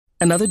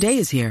Another day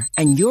is here,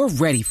 and you're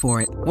ready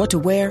for it. What to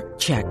wear?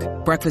 Check.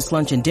 Breakfast,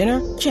 lunch, and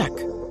dinner? Check.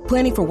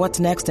 Planning for what's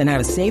next and how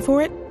to save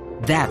for it?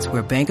 That's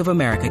where Bank of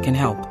America can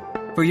help.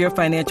 For your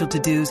financial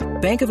to-dos,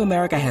 Bank of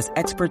America has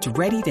experts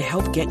ready to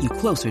help get you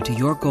closer to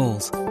your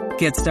goals.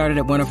 Get started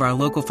at one of our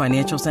local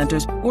financial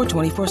centers or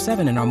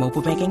 24/7 in our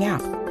mobile banking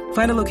app.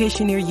 Find a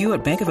location near you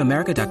at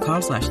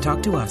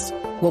bankofamerica.com/talktous.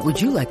 What would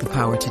you like the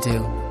power to do?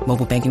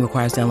 Mobile banking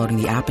requires downloading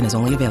the app and is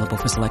only available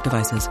for select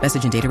devices.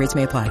 Message and data rates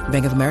may apply.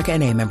 Bank of America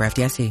N.A., member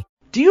FDIC.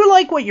 Do you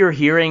like what you're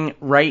hearing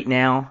right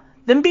now?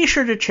 Then be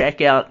sure to check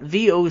out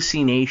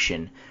VOC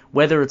Nation.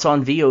 Whether it's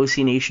on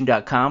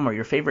VOCNation.com or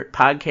your favorite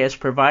podcast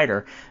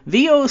provider,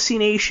 VOC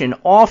Nation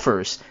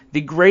offers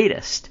the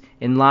greatest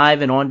in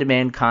live and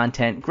on-demand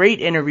content, great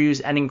interviews,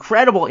 and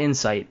incredible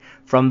insight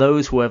from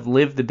those who have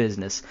lived the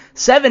business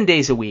 7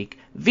 days a week.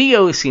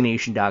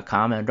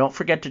 VOCNation.com, and don't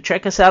forget to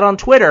check us out on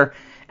Twitter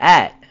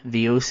at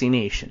VOC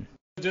Nation.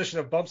 Edition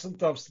of Bumps and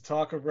Thumps, the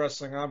talk of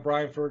wrestling. I'm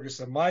Brian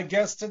Ferguson. My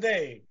guest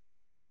today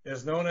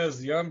is known as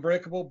the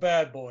Unbreakable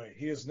Bad Boy.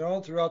 He is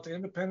known throughout the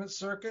independent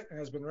circuit and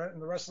has been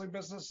in the wrestling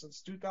business since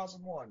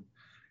 2001.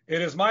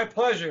 It is my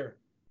pleasure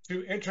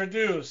to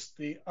introduce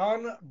the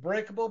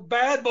Unbreakable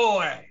Bad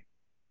Boy,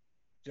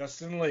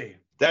 Justin Lee.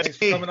 That's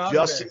me,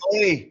 Justin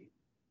Lee.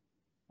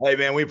 Hey,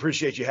 man, we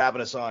appreciate you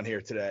having us on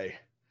here today.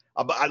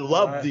 I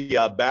love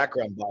the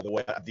background, by the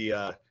way.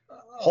 The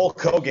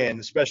Hulk Hogan,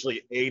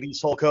 especially 80s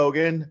Hulk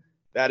Hogan,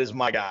 that is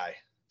my guy.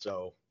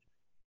 So,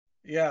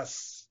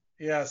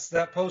 Yes,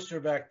 that poster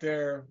back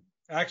there.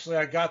 Actually,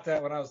 I got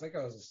that when I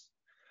was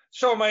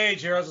showing my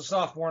age here. I was a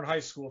sophomore in high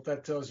school, if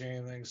that tells you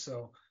anything.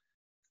 So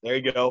there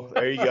you go.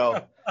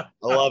 I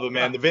love it,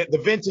 man.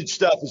 The vintage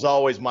stuff is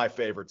always my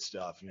favorite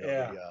stuff. You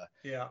know,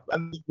 yeah.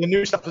 The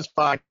new stuff is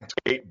fine,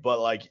 great, but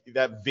like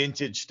that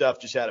vintage stuff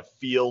just had a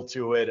feel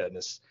to it, and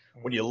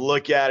when you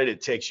look at it,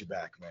 it takes you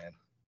back, man.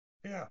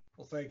 Yeah.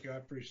 Well, thank you. I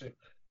appreciate it.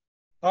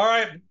 All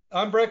right,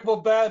 Unbreakable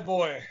Bad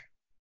Boy.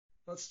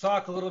 Let's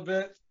talk a little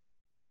bit.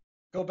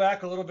 Go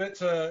back a little bit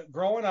to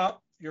growing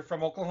up. You're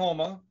from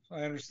Oklahoma,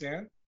 I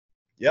understand.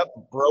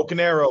 Yep, Broken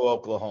Arrow,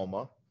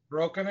 Oklahoma.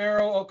 Broken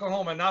Arrow,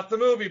 Oklahoma. Not the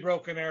movie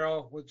Broken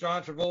Arrow with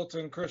John Travolta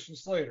and Christian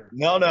Slater.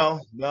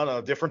 No.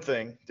 Different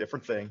thing.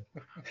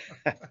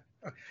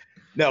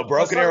 No,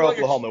 Broken Arrow,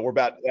 Oklahoma. We're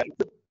about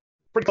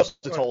pretty close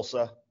to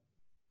Tulsa.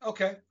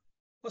 Okay.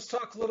 Let's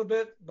talk a little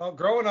bit about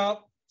growing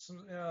up,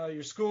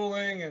 your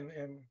schooling,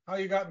 and how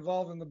you got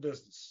involved in the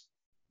business.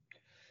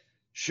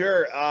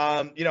 Sure.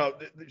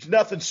 There's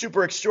nothing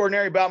super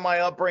extraordinary about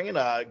my upbringing.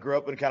 I grew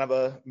up in kind of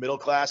a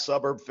middle-class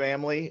suburb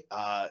family.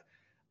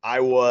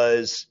 I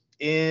was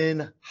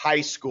in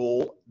high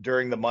school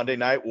during the Monday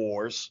Night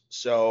Wars.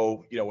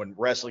 So, when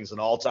wrestling's an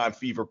all-time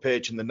fever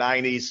pitch in the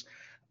 90s,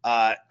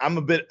 I'm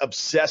a bit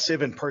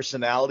obsessive in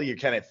personality. You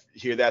kind of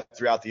hear that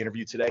throughout the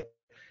interview today.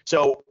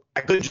 So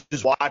I couldn't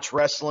just watch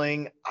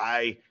wrestling.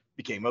 I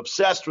became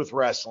obsessed with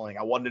wrestling.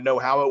 I wanted to know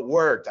how it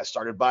worked. I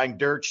started buying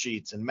dirt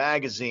sheets and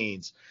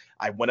magazines.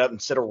 I went up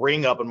and set a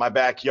ring up in my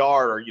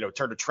backyard, or,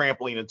 turned a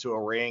trampoline into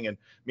a ring. And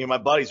me and my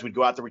buddies would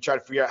go out there. We try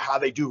to figure out how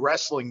they do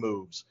wrestling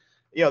moves.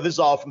 This is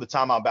all from the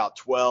time I'm about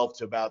 12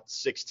 to about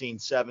 16,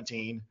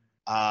 17.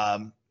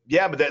 But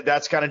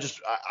that's kind of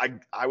just,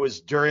 I was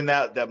during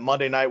that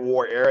Monday Night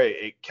War era.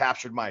 It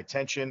captured my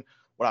attention.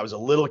 When I was a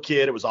little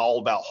kid, it was all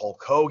about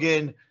Hulk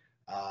Hogan.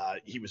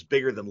 He was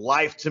bigger than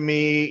life to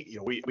me.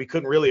 We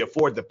couldn't really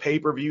afford the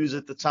pay-per-views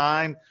at the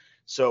time.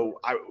 So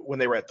when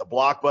they were at the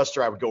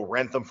Blockbuster, I would go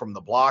rent them from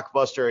the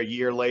Blockbuster a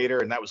year later,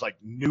 and that was like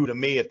new to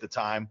me at the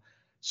time.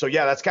 So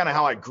yeah, that's kind of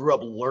how I grew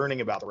up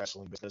learning about the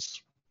wrestling business.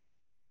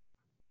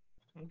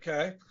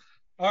 Okay.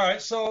 All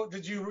right. So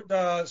did you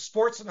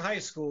sports in high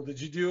school? Did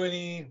you do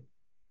any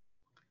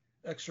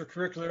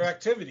extracurricular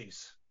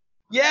activities?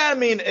 Yeah,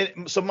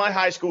 so my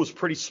high school was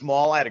pretty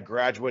small. I had a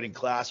graduating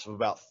class of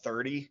about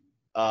 30.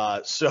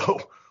 So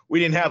we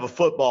didn't have a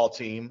football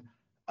team.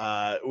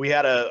 We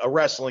had a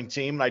wrestling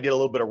team, and I did a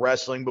little bit of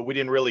wrestling, but we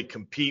didn't really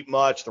compete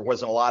much. There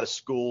wasn't a lot of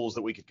schools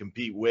that we could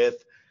compete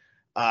with.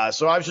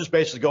 So I was just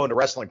basically going to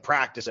wrestling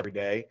practice every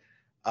day.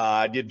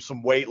 I did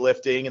some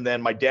weightlifting, and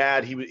then my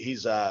dad,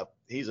 he's a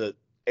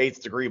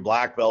 8th degree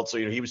black belt. So,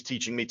 he was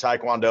teaching me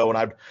Taekwondo,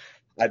 and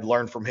I'd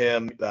learn from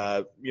him,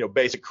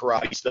 basic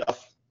karate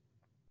stuff.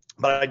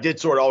 But I did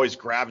sort of always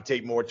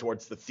gravitate more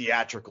towards the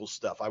theatrical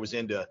stuff. I was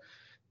into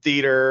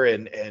theater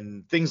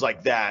and things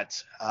like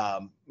that,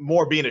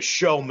 more being a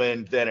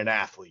showman than an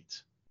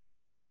athlete.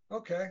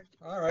 Okay.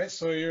 All right.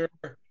 So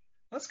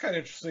that's kind of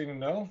interesting to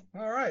know.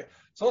 All right.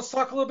 So let's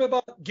talk a little bit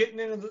about getting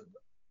into the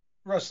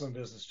wrestling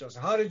business,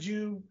 Justin.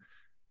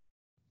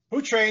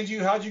 Who trained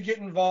you? How'd you get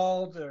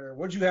involved, or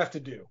what'd you have to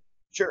do?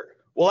 Sure.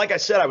 Well, like I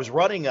said, I was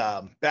running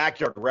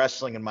backyard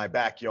wrestling in my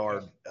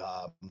backyard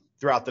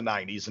throughout the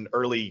 90s and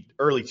early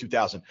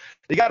 2000s.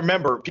 You got to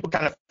remember, people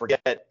kind of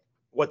forget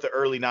what the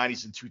early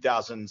 90s and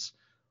 2000s,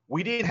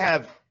 we didn't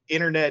have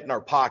internet in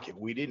our pocket.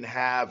 We didn't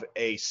have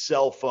a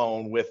cell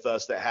phone with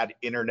us that had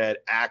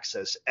internet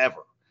access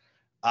ever.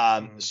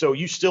 So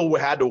you still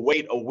had to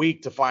wait a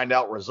week to find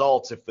out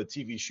results if the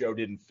TV show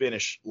didn't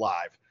finish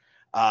live.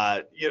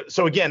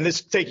 So again,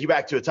 this take you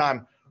back to a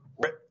time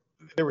where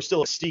there was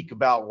still a mystique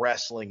about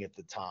wrestling at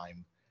the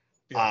time.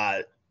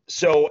 Yeah.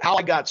 So how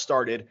I got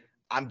started,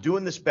 I'm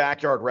doing this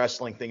backyard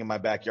wrestling thing in my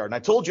backyard. And I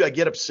told you I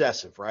get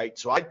obsessive, right?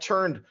 So I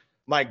turned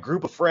my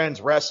group of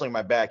friends wrestling in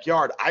my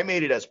backyard. I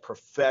made it as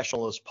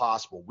professional as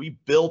possible. We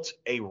built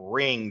a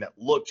ring that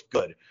looked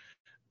good,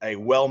 a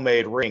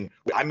well-made ring.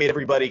 I made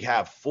everybody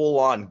have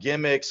full-on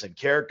gimmicks and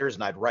characters,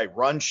 and I'd write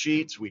run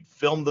sheets. We'd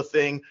film the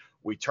thing.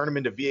 We'd turn them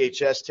into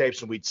VHS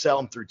tapes, and we'd sell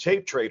them through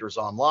tape traders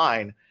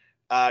online.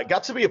 It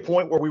got to be a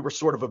point where we were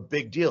sort of a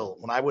big deal.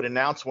 When I would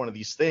announce one of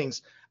these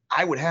things,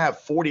 I would have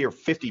 40 or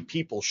 50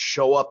 people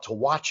show up to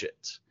watch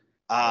it.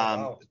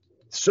 Wow.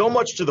 So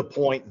much to the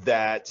point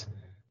that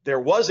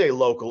there was a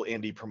local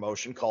indie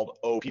promotion called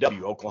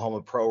OPW,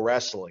 Oklahoma Pro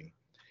Wrestling.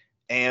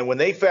 And when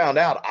they found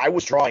out I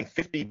was drawing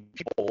 50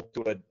 people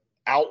to an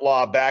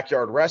outlaw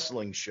backyard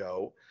wrestling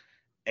show,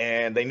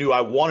 and they knew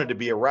I wanted to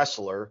be a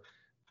wrestler,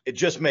 it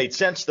just made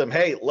sense to them.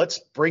 Hey, let's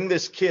bring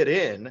this kid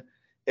in.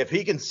 If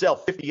he can sell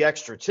 50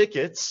 extra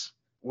tickets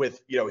with,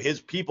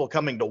 his people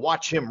coming to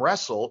watch him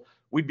wrestle,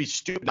 we'd be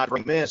stupid not to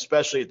bring him in,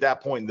 especially at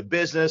that point in the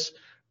business.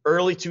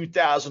 Early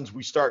 2000s,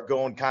 we start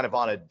going kind of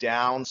on a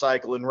down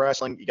cycle in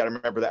wrestling. You got to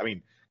remember that. I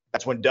mean,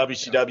 that's when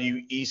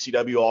WCW,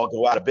 ECW all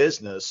go out of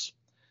business.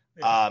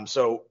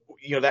 So,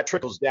 that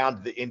trickles down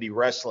to the indie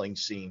wrestling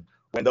scene.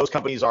 When those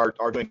companies are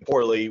doing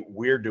poorly,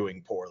 we're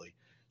doing poorly.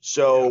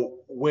 So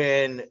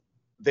when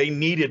they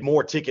needed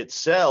more tickets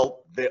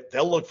sell,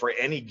 they'll look for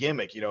any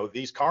gimmick.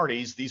 These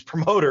carnies, these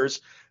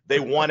promoters, they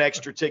want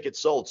extra tickets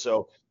sold.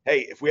 So,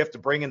 hey, if we have to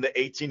bring in the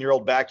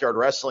 18-year-old backyard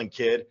wrestling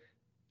kid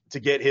to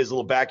get his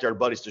little backyard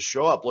buddies to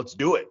show up, let's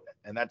do it.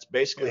 And that's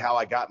basically how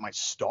I got my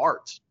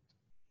start.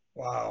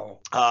 Wow.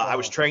 I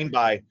was trained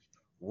by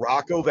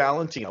Rocco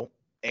Valentino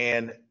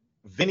and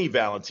Vinny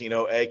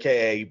Valentino,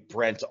 a.k.a.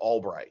 Brent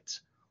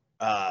Albright.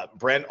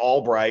 Brent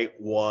Albright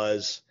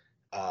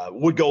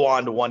would go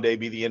on to one day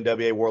be the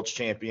NWA World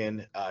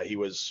Champion. He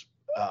was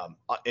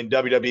in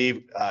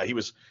WWE. He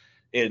was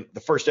in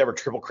the first ever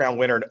Triple Crown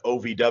winner in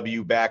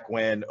OVW back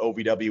when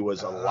OVW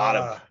was a lot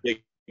of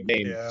big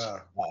names. Yeah.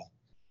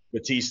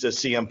 Batista,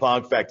 CM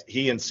Punk. In fact,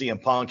 he and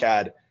CM Punk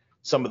had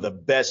some of the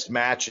best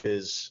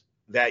matches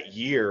that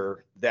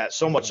year, that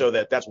so much so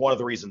that that's one of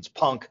the reasons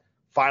Punk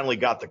finally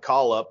got the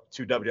call up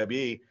to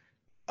WWE,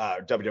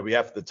 WWF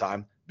at the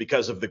time,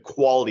 because of the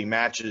quality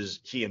matches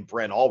he and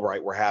Brent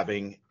Albright were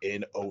having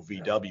in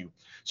OVW.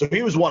 So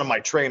he was one of my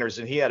trainers,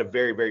 and he had a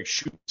very, very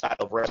shoot style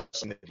of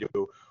wrestling to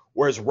do,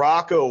 whereas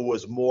Rocco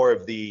was more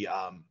of the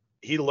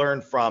he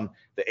learned from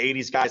the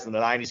 80s guys and the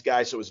 90s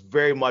guys, so it was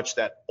very much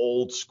that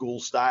old school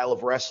style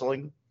of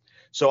wrestling.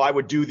 So I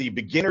would do the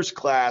beginner's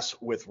class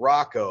with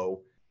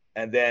Rocco,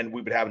 and then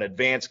we would have an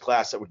advanced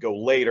class that would go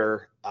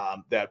later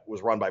that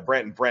was run by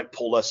Brent. And Brent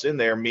pulled us in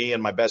there, me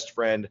and my best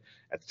friend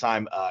at the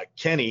time,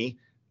 Kenny.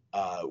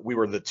 We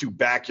were the two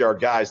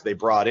backyard guys they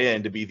brought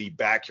in to be the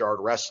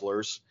backyard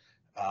wrestlers,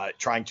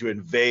 trying to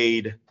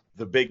invade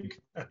the big,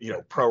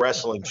 pro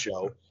wrestling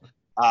show.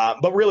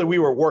 But really, we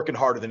were working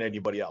harder than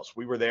anybody else.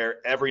 We were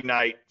there every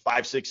night,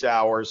 5-6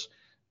 hours,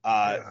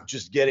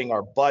 just getting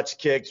our butts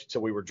kicked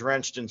till we were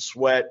drenched in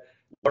sweat,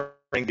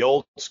 learning the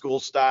old school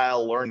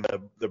style, learning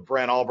the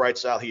Brent Albright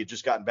style. He had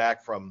just gotten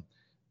back from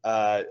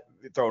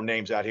throwing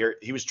names out here.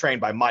 He was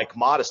trained by Mike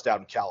Modest out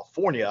in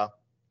California.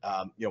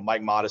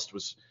 Mike Modest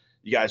was,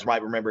 you guys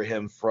might remember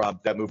him from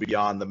that movie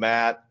Beyond the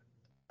Mat.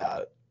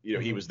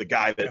 He was the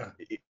guy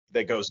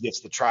that gets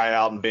the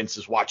tryout, and Vince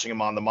is watching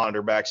him on the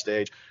monitor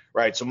backstage,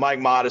 right? So Mike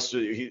Modest,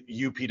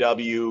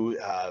 UPW,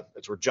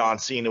 that's where John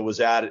Cena was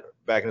at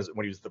back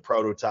when he was the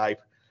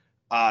prototype.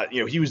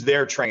 He was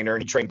their trainer,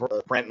 and he trained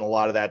Brent in a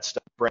lot of that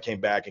stuff. Brent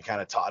came back and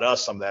kind of taught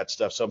us some of that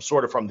stuff. So I'm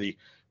sort of from the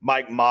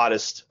Mike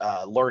Modest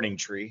learning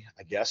tree,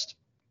 I guess,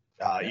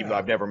 even though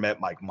I've never met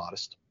Mike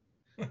Modest.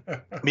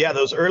 Yeah,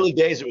 those early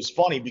days, it was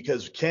funny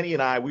because Kenny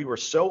and I, we were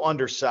so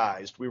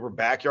undersized. We were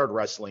backyard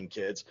wrestling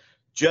kids,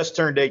 just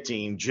turned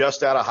 18,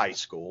 just out of high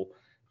school.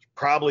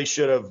 Probably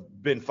should have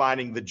been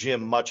finding the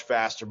gym much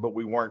faster, but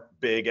we weren't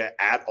big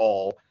at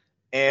all.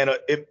 And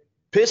it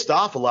pissed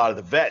off a lot of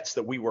the vets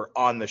that we were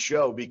on the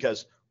show,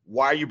 because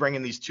why are you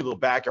bringing these two little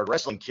backyard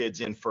wrestling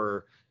kids in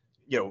for,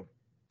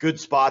 good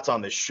spots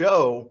on the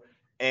show?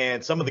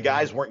 And some of the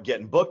guys weren't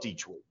getting booked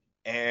each week.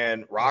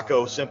 And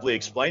Rocco simply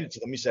explained it to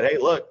them. He said, hey,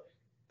 look,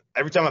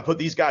 every time I put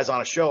these guys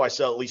on a show, I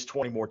sell at least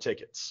 20 more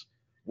tickets.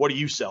 What are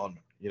you selling?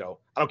 I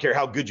don't care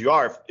how good you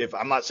are. If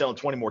I'm not selling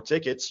 20 more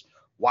tickets,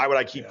 why would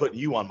I keep putting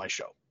you on my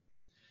show?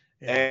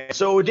 And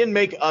so it didn't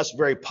make us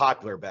very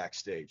popular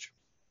backstage.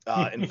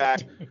 In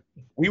fact,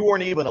 we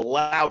weren't even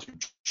allowed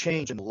to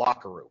change in the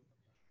locker room.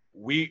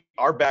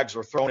 Our bags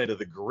were thrown into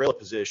the gorilla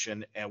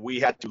position, and we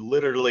had to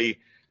literally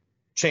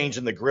change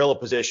in the gorilla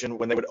position.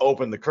 When they would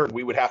open the curtain,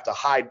 we would have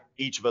to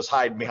each of us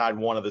hide behind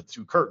one of the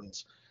two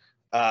curtains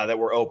that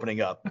were opening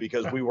up,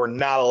 because we were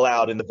not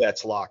allowed in the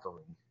vets' locker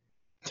room.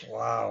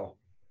 Wow.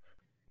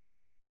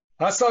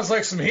 That sounds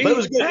like some heat. But it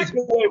was good. It's a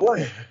good way of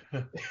working.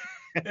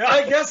 Yeah,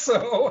 I guess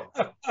so.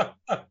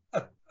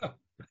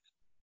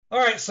 All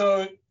right,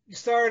 so you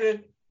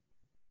started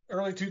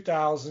early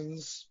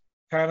 2000s,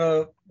 kind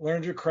of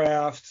learned your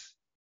craft.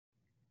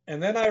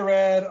 And then I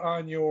read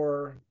on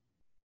your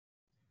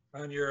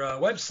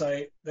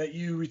website that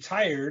you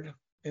retired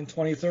in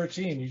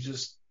 2013. You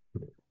just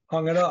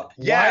hung it up.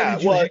 Why Yeah,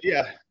 did you well,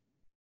 yeah.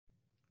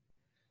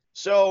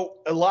 So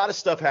a lot of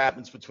stuff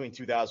happens between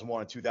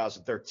 2001 and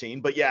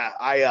 2013, but yeah,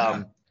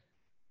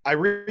 I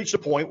reached a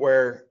point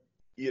where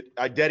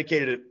I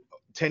dedicated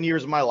 10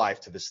 years of my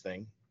life to this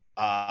thing.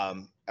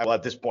 Well,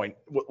 at this point,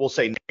 we'll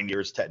say 9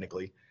 years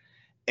technically.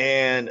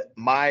 And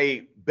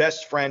my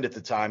best friend at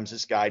the time is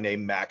this guy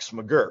named Max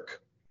McGurk.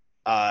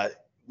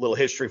 Little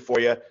history for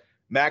you.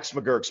 Max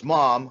McGurk's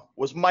mom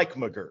was Mike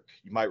McGurk.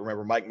 You might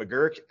remember Mike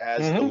McGurk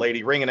as the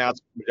lady ring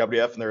announcer for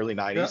WWF in the early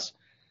 90s.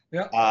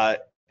 Yeah.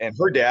 And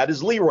her dad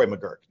is Leroy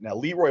McGurk. Now,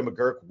 Leroy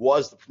McGurk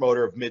was the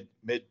promoter of mid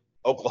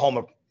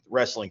Oklahoma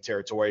wrestling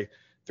territory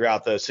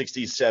throughout the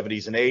 60s,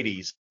 70s, and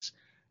 80s.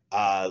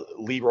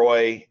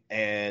 Leroy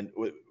and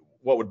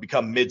what would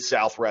become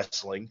Mid-South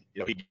Wrestling.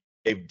 You know, he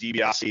gave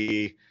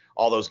DiBiase,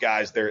 all those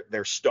guys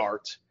their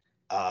start,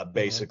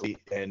 basically.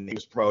 And he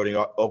was promoting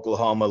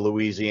Oklahoma,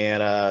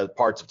 Louisiana,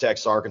 parts of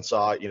Texas,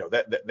 Arkansas, you know,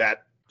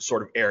 that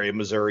sort of area,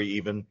 Missouri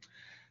even.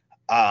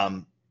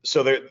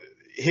 So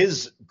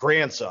his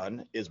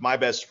grandson is my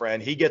best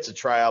friend. He gets a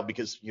tryout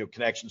because, you know,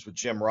 connections with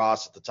Jim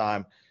Ross at the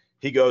time.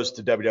 He goes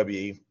to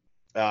WWE,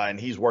 and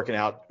he's working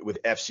out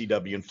with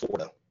FCW in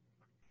Florida.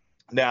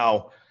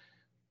 Now,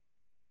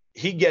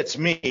 he gets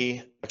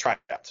me a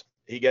tryout.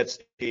 He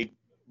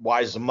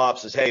wises him up,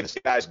 says, hey, this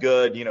guy's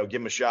good, you know,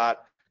 give him a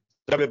shot.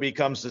 WWE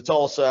comes to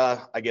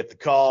Tulsa. I get the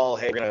call,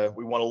 hey,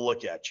 we want to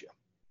look at you.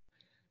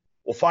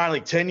 Well, finally,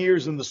 10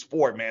 years in the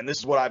sport, man, this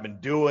is what I've been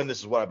doing. This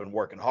is what I've been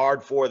working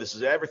hard for. This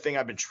is everything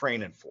I've been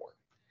training for.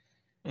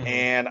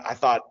 And I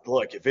thought,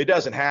 look, if it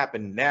doesn't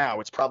happen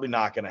now, it's probably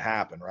not going to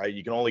happen, right?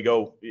 You can only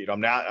go, you know,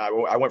 now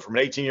I went from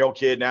an 18-year-old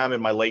kid. Now I'm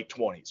in my late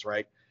 20s,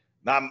 right?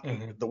 Now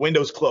the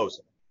window's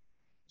closing.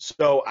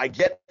 So I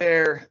get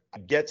there, I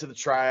get to the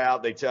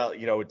tryout. They tell,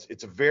 you know,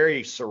 it's a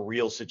very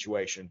surreal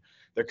situation.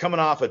 They're coming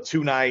off a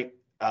 2-night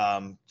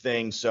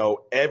thing.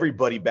 So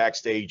everybody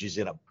backstage is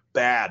in a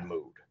bad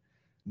mood.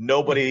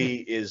 Nobody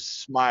is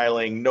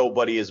smiling.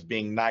 Nobody is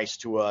being nice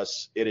to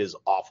us. It is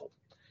awful.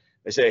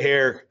 They say,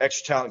 here,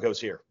 extra talent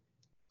goes here.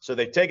 So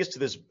they take us to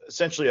this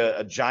essentially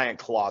a giant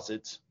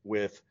closet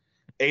with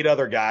 8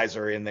 other guys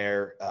are in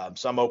there.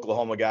 Some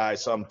Oklahoma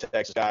guys, some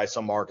Texas guys,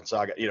 some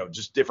Arkansas guys, you know,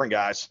 just different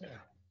guys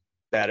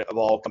that have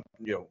all,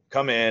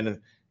 come in.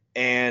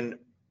 And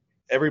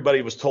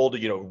everybody was told to,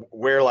 you know,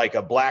 wear like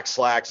a black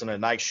slacks and a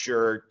nice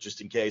shirt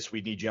just in case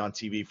we need you on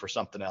TV for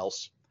something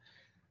else.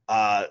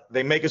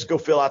 They make us go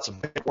fill out some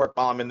paperwork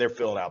while I'm in there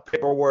filling out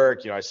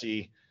paperwork. You know, I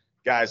see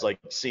guys like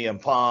CM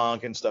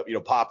Punk and stuff, you know,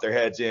 pop their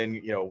heads in,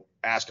 you know,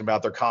 asking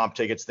about their comp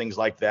tickets, things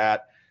like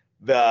that.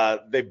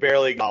 They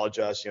barely acknowledge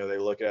us. You know, they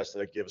look at us,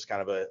 they give us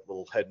kind of a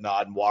little head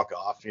nod and walk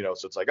off, you know,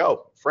 so it's like,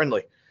 oh,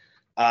 friendly.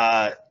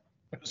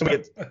 So we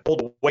get told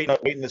to wait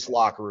in this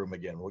locker room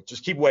again. We'll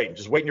just keep waiting.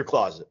 Just wait in your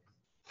closet.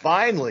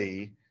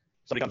 Finally,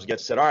 somebody comes and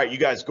gets said, all right, you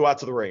guys go out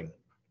to the ring.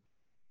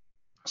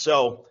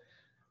 So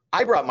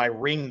I brought my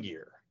ring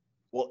gear.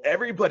 Well,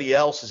 everybody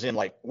else is in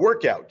like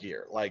workout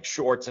gear, like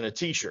shorts and a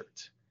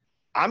t-shirt.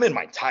 I'm in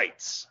my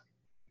tights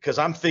because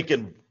I'm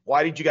thinking,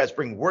 why did you guys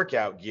bring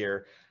workout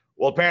gear?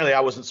 Well, apparently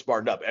I wasn't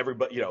smartened up.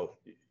 Everybody, you know,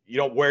 you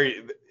don't wear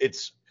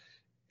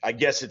I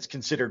guess it's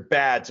considered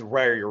bad to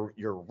wear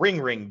your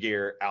ring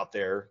gear out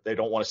there. They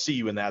don't want to see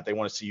you in that. They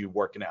want to see you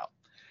working out.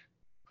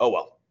 Oh,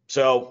 well.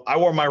 So I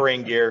wore my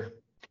ring gear.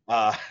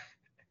 And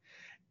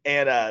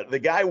the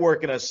guy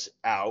working us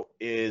out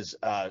is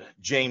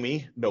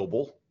Jamie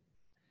Noble.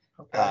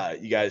 Okay.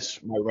 You guys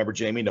might remember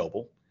Jamie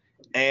Noble.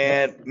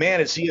 And, man,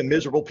 is he a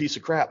miserable piece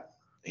of crap.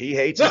 He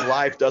hates his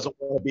life, doesn't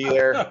want to be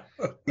there.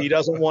 He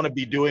doesn't want to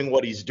be doing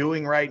what he's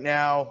doing right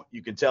now.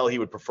 You can tell he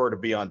would prefer to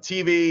be on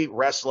TV,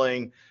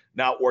 wrestling,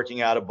 not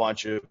working out a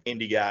bunch of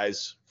indie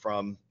guys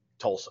from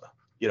Tulsa,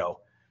 you know.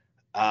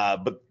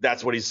 But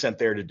that's what he's sent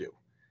there to do.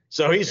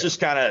 So he's just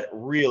kind of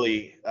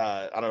really,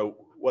 I don't know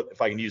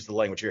if I can use the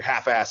language here,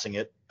 half-assing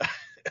it.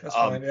 That's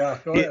fine. Yeah,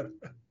 go ahead.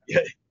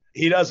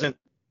 He doesn't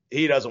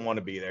want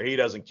to be there. He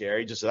doesn't care.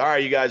 He just said, all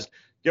right, you guys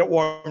get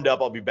warmed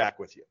up. I'll be back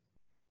with you.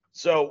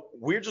 So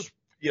we're just,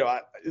 you know,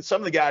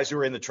 some of the guys who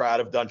are in the tryout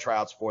have done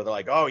tryouts before. They're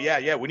like, oh,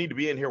 yeah, we need to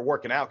be in here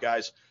working out,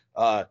 guys.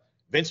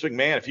 Vince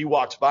McMahon, if he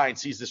walks by and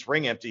sees this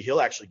ring empty,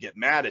 he'll actually get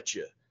mad at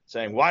you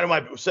saying, why am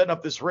I setting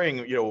up this ring?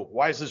 You know,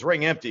 why is this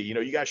ring empty? You know,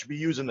 you guys should be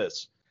using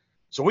this.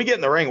 So we get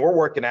in the ring, we're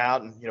working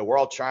out, and, you know, we're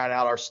all trying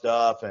out our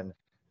stuff. And,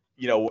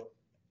 you know,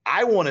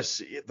 I want to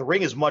see the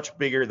ring is much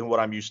bigger than what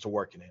I'm used to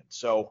working in.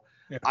 So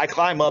I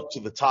climb up to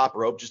the top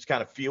rope just to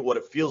kind of feel what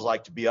it feels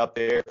like to be up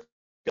there,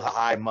 feel how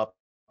high I'm up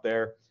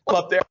there. I'm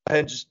up there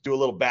and just do a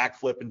little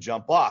backflip and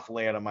jump off,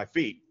 land on my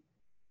feet.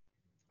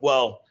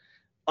 Well,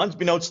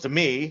 unbeknownst to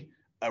me,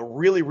 a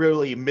really,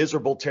 really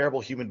miserable, terrible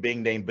human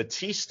being named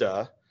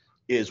Batista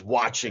is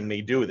watching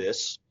me do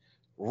this,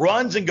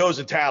 runs and goes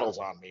and tattles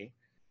on me.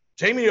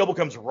 Jamie Noble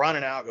comes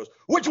running out and goes,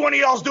 which one of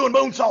y'all's doing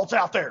moonsaults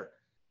out there?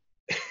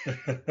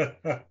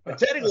 And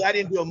technically, I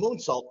didn't do a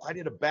moonsault. I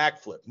did a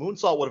backflip.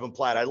 Moonsault would have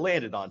implied I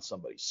landed on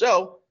somebody.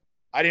 So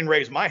I didn't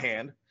raise my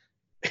hand,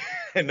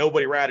 and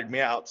nobody ratted me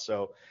out.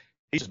 So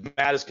he's as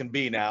mad as can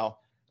be now.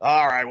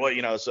 All right,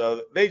 well,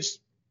 so they just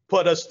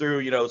put us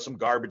through, some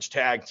garbage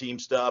tag team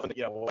stuff and,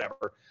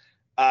 whatever.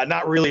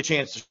 Not really a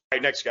chance to try.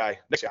 Next guy.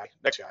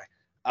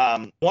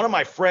 One of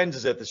my friends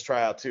is at this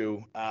tryout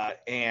too,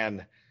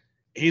 and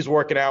he's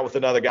working out with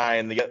another guy,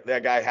 and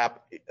that guy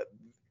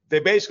they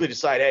basically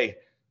decide, hey,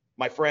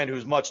 my friend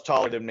who's much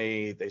taller than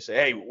me, they say,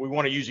 hey, we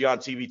want to use you on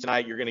TV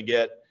tonight. You're going to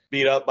get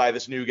beat up by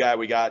this new guy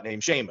we got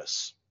named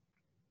Sheamus.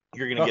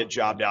 You're going to get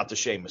jobbed out to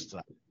Sheamus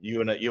tonight.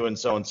 You and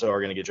so-and-so are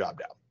going to get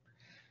jobbed out.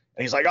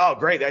 And he's like, oh,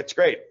 great. That's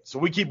great. So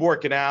we keep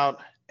working out,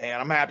 and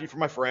I'm happy for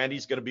my friend.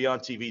 He's going to be on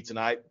TV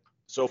tonight.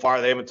 So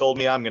far, they haven't told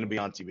me I'm going to be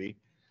on TV.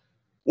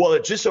 Well,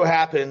 it just so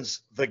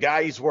happens the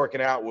guy he's working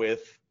out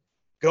with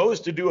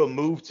goes to do a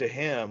move to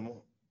him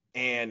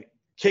and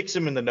kicks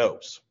him in the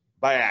nose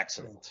by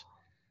accident,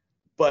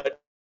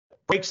 but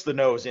breaks the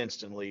nose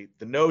instantly.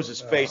 The nose is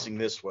facing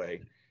this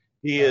way.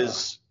 He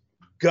is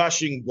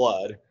gushing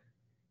blood.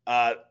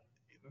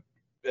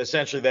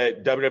 Essentially,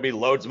 that WWE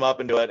loads him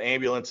up into an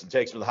ambulance and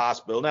takes him to the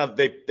hospital. Now,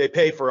 they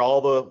pay for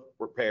all the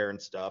repair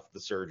and stuff, the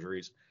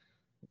surgeries,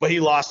 but he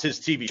lost his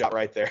TV shot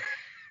right there.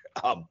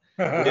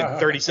 Within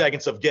 30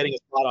 seconds of getting a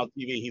spot on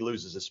TV, he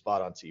loses his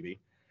spot on TV.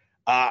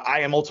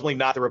 I am ultimately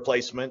not the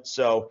replacement,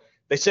 so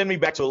they send me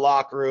back to the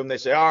locker room. They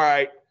say, all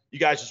right, you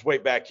guys just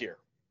wait back here.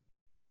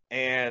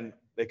 And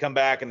they come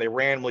back and they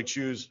randomly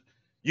choose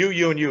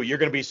you, and you. You're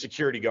going to be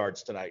security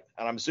guards tonight.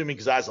 And I'm assuming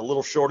because I was a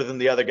little shorter than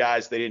the other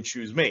guys, they didn't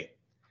choose me.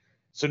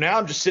 So now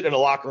I'm just sitting in a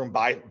locker room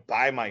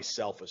by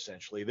myself,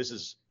 essentially. This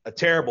is a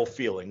terrible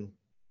feeling.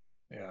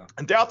 Yeah.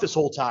 And throughout this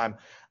whole time,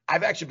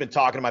 I've actually been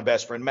talking to my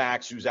best friend,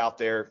 Max, who's out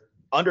there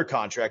under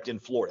contract in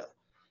Florida.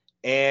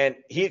 And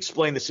he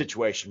explained the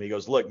situation to me. He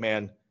goes, look,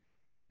 man,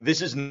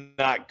 this is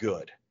not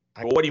good.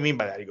 I go, what do you mean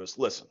by that? He goes,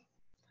 listen,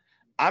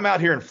 I'm out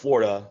here in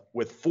Florida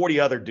with 40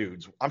 other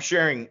dudes. I'm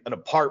sharing an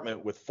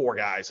apartment with 4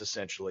 guys,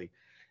 essentially.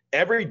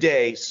 Every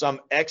day,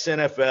 some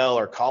ex-NFL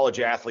or college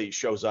athlete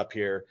shows up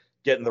here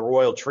getting the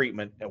royal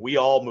treatment, and we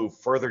all move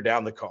further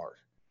down the card.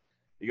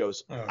 He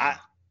goes,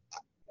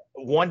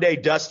 one day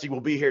Dusty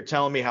will be here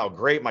telling me how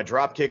great my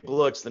drop kick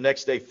looks. The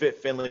next day Fit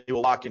Finley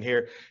will walk in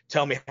here,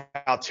 tell me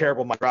how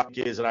terrible my drop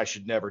kick is and I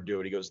should never do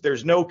it. He goes,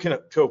 there's no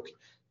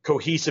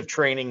cohesive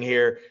training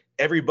here.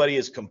 Everybody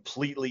is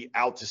completely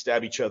out to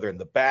stab each other in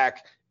the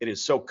back. It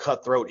is so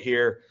cutthroat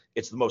here.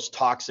 It's the most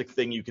toxic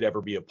thing you could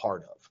ever be a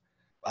part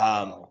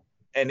of.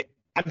 And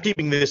I'm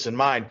keeping this in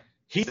mind.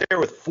 He's there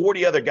with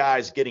 40 other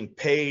guys getting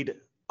paid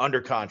under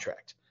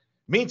contract.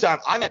 Meantime,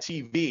 I'm at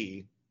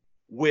TV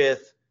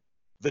with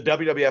the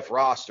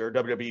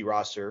WWE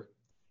roster,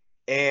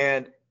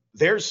 and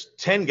there's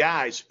 10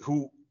 guys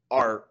who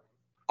are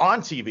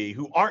on TV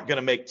who aren't going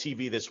to make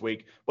TV this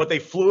week, but they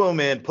flew them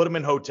in, put them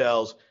in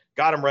hotels,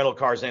 got them rental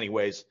cars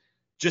anyways,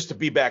 just to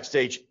be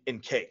backstage in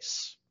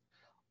case.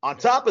 On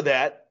top of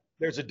that,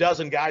 there's a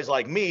dozen guys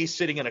like me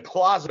sitting in a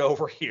closet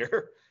over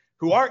here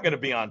who aren't going to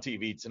be on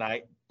TV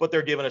tonight, but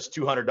they're giving us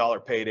 $200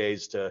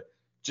 paydays to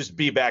just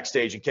be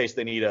backstage in case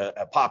they need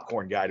a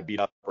popcorn guy to beat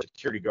up or a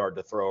security guard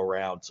to throw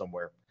around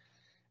somewhere.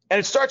 And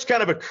it starts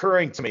kind of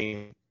occurring to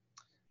me,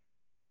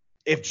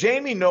 if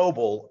Jamie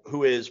Noble,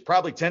 who is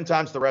probably 10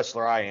 times the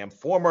wrestler I am,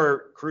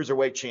 former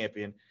cruiserweight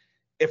champion,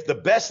 if the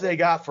best they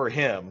got for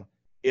him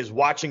is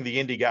watching the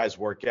indie guys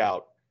work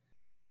out,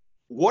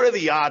 what are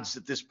the odds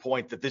at this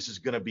point that this is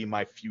going to be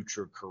my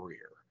future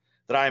career,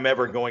 that I am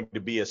ever going to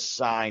be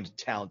assigned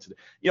talented?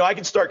 I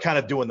can start kind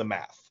of doing the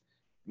math.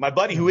 My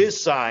buddy who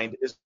is signed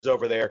is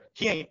over there.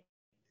 He's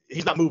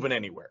not moving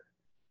anywhere.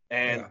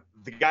 And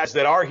the guys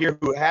that are here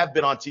who have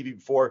been on TV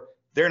before,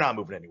 they're not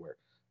moving anywhere.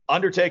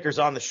 Undertaker's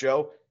on the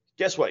show.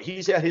 Guess what?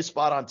 He's had his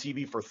spot on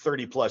TV for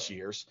 30 plus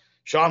years.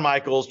 Shawn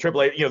Michaels,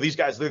 Triple H, these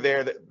guys, they're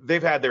there.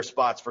 They've had their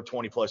spots for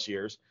 20 plus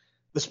years.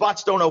 The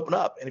spots don't open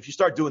up. And if you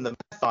start doing the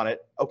math on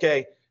it,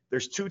 okay,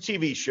 there's 2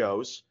 TV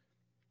shows.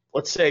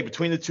 Let's say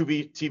between the 2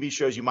 TV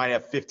shows, you might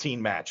have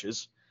 15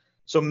 matches.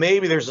 So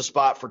maybe there's a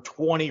spot for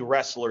 20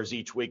 wrestlers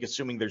each week,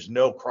 assuming there's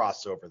no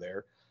crossover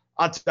there.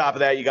 On top of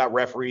that, you got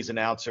referees,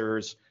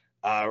 announcers,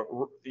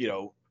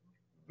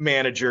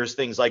 managers,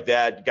 things like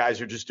that.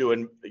 Guys are just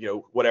doing,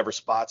 whatever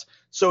spots.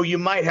 So you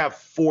might have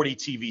 40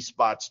 TV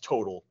spots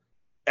total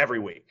every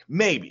week.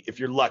 Maybe, if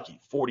you're lucky,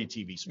 40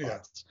 TV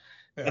spots.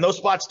 Yeah. And those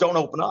spots don't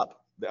open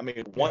up. I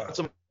mean, once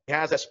somebody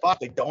has that spot,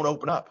 they don't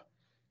open up.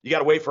 You got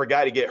to wait for a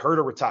guy to get hurt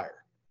or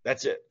retire.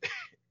 That's it,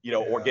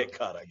 or get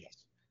cut, I guess.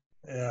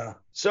 Yeah.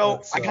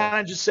 So I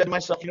kind of just said to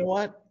myself, you know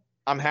what?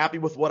 I'm happy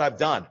with what I've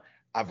done.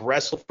 I've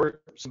wrestled for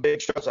some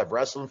big shows. I've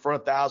wrestled in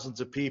front of thousands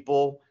of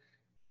people.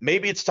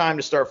 Maybe it's time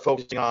to start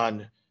focusing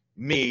on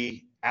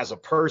me as a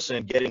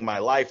person, getting my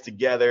life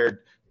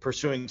together,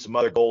 pursuing some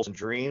other goals and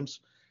dreams.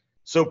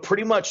 So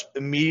pretty much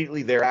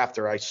immediately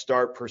thereafter, I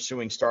start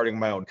starting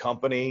my own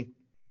company.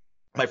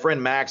 My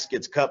friend Max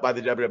gets cut by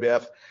the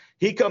WWF.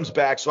 He comes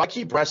back, so I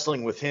keep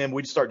wrestling with him.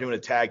 We start doing a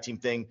tag team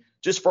thing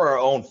just for our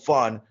own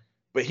fun.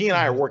 But he and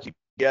I are working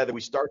together.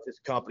 We start this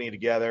company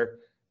together.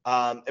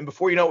 And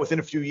before you know it, within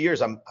a few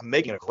years, I'm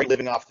making a great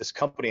living off this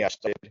company I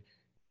started.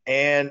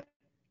 And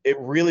it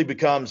really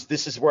becomes,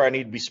 this is where I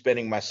need to be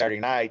spending my Saturday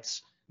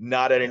nights,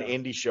 not at an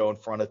indie show in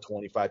front of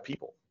 25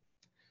 people.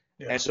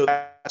 Yeah. And so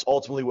that's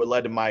ultimately what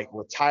led to my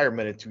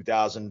retirement in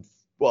 2000.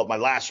 Well, my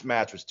last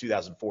match was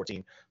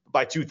 2014.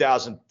 By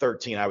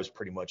 2013, I was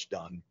pretty much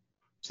done.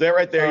 So that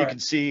right there, you can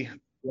see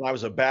when I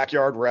was a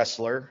backyard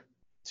wrestler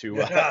to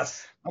my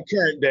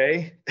current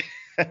day.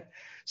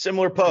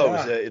 Similar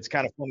pose. Yeah. It's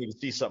kind of funny to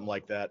see something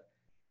like that.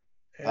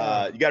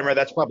 Yeah. You got to remember,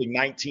 that's probably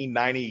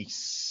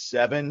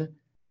 1997.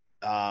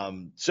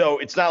 So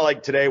it's not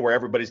like today where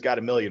everybody's got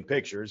a million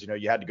pictures. You know,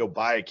 you had to go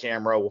buy a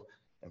camera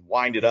and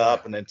wind it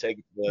up and then take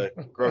it to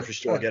the grocery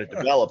store, get it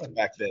developed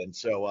back then.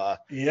 So I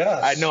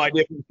had no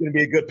idea if it was going to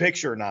be a good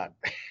picture or not.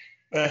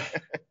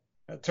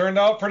 It turned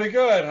out pretty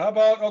good. How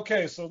about,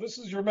 okay, so this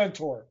is your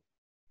mentor.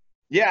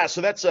 Yeah,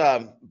 so that's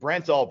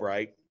Brent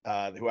Albright, who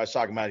I was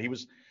talking about.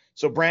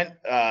 Brent,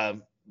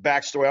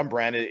 backstory on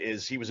Brent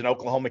is he was an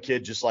Oklahoma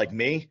kid just like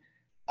me.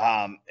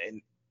 And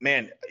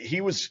man,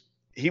 he was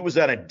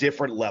at a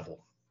different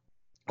level.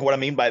 What I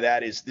mean by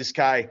that is this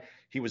guy,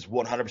 he was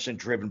 100%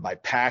 driven by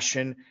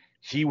passion.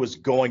 He was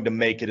going to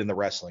make it in the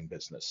wrestling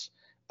business.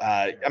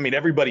 I mean,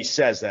 everybody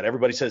says that.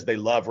 Everybody says they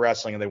love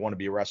wrestling and they want to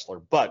be a wrestler,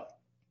 but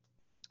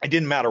it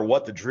didn't matter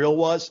what the drill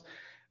was.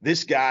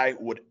 This guy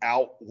would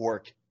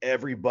outwork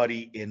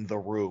everybody in the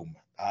room.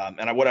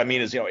 And what I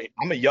mean is, you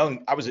know,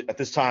 I was at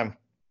this time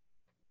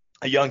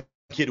a young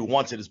kid who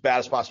wants it as bad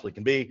as possibly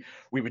can be.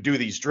 We would do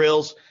these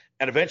drills,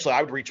 and eventually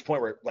I would reach a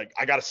point where, like,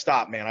 I got to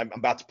stop, man. I'm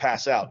about to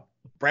pass out.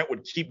 Brent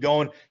would keep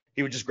going.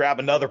 He would just grab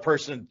another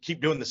person and keep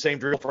doing the same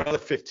drill for another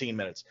 15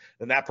 minutes.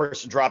 Then that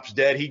person drops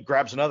dead. He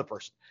grabs another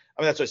person.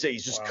 I mean, that's what I say.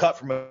 He's just cut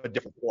from a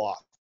different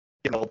cloth.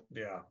 You know,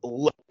 a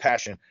little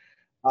passion.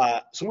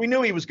 So we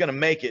knew he was going to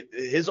make it.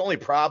 His only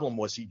problem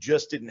was he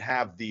just didn't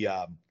have the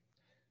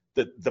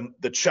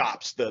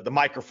chops, the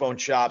microphone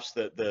chops,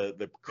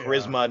 the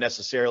charisma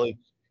necessarily.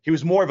 He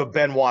was more of a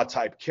Benoit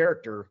type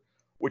character,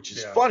 which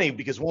is funny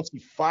because once he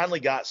finally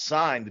got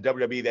signed, the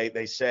WWE,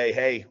 they say,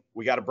 hey,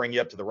 we got to bring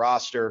you up to the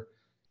roster.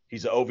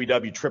 He's an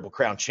OVW Triple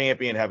Crown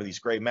champion, having these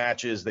great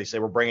matches. They say,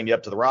 we're bringing you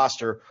up to the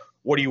roster.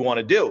 What do you want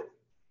to do?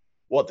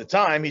 Well, at the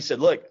time, he said,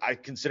 look, I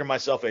consider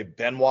myself a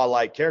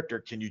Benoit-like character.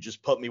 Can you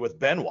just put me with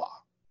Benoit?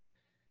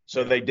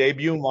 So they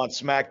debut him on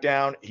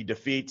SmackDown. He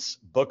defeats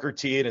Booker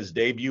T in his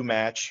debut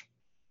match.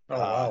 Oh,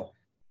 wow.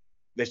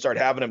 They start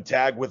having him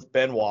tag with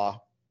Benoit.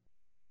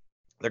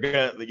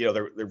 They're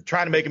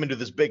trying to make him into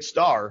this big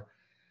star.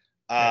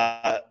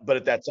 But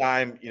at that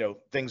time, you know,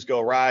 things go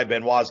awry.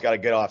 Benoit's got to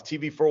get off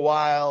TV for a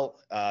while.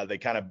 They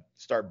kind of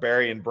start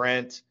burying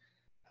Brent.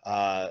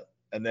 And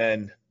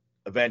then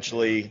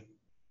eventually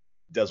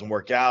doesn't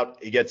work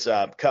out. He gets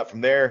cut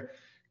from there,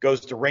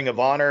 goes to Ring of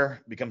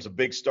Honor, becomes a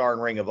big star in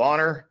Ring of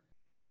Honor.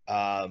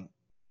 And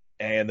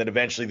then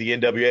eventually the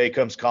NWA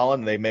comes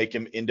calling and they make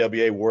him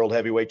NWA World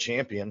Heavyweight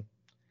Champion.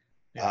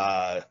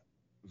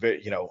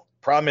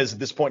 Problem is at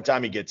this point in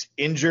time, he gets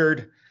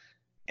injured.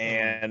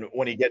 And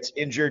when he gets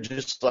injured,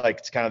 just like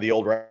it's kind of the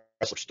old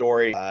wrestler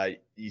story,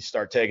 you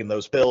start taking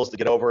those pills to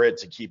get over it,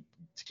 to keep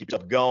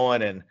yourself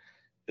going, and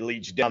it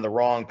leads you down the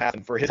wrong path.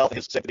 And for his health and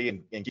his safety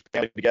and keep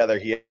family together,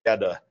 he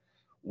had to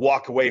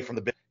walk away from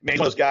the business. One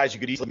of those guys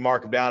you could easily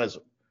mark him down as,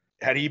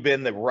 had he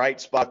been the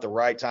right spot at the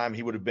right time,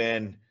 he would have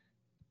been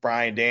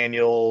Brian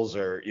Daniels,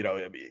 or, you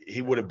know,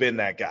 he would have been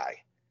that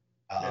guy.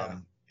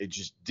 It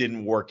just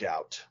didn't work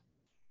out.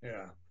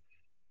 Yeah,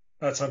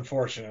 that's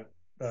unfortunate.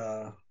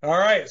 All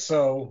right,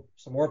 so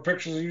some more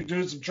pictures of you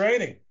doing some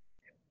training.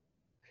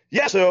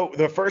 Yeah, so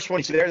the first one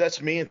you see there,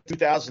 that's me in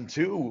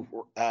 2002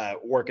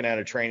 working at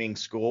a training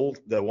school.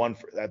 The one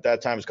at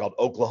that time was called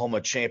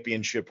Oklahoma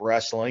Championship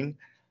Wrestling.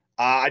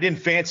 I didn't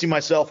fancy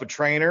myself a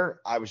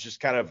trainer. I was just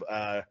kind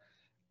of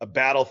a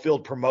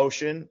battlefield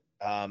promotion.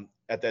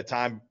 At that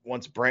time,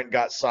 once Brent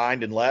got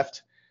signed and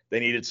left, they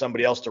needed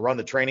somebody else to run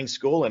the training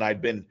school. And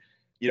I'd been,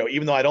 you know,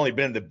 even though I'd only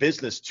been in the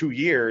business 2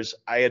 years,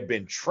 I had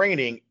been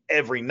training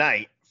every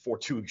night for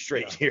 2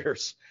 straight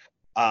years,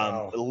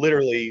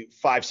 literally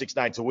 5-6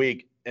 nights a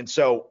week. And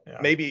so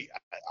maybe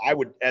I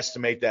would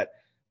estimate that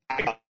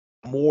I got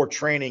more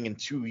training in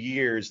 2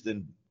 years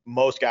than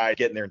most guys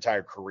get in their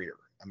entire career.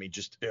 I mean,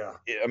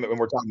 I mean,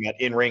 we're talking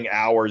about in-ring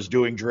hours,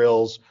 doing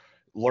drills,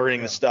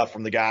 learning the stuff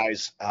from the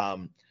guys.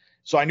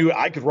 So I knew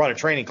I could run a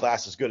training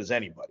class as good as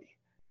anybody.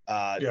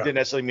 Didn't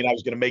necessarily mean I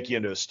was going to make you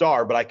into a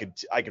star, but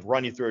I could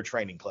run you through a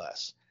training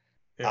class.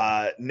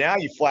 Now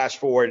you flash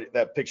forward,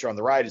 that picture on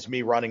the right is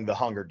me running the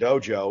Hunger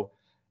Dojo.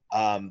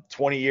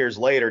 20 years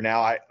later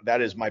now,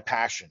 that is my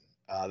passion.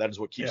 That is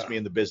what keeps me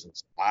in the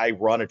business. I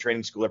run a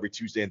training school every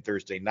Tuesday and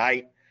Thursday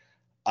night.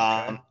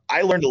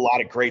 I learned a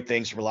lot of great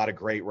things from a lot of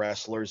great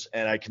wrestlers,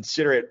 and I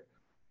consider it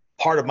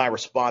part of my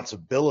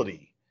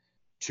responsibility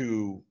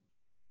to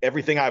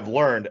everything I've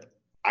learned.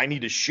 I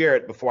need to share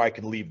it before I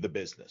can leave the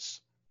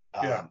business.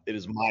 It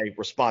is my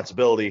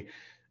responsibility.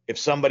 If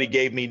somebody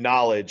gave me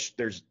knowledge,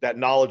 that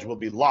knowledge will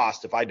be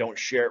lost if I don't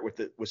share it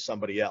with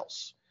somebody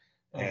else.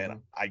 And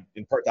Mhm. I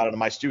impart that onto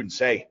my students.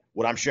 Hey,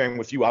 what I'm sharing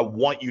with you, I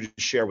want you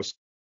to share with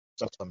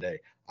someday.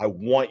 I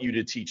want you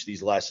to teach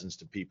these lessons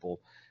to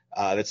people.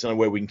 That's the only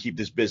way we can keep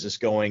this business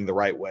going the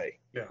right way.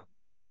 Yeah.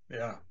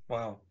 Yeah.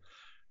 Wow.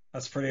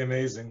 That's pretty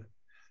amazing.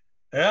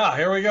 Yeah.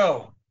 Here we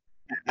go.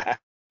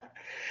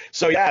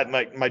 So yeah,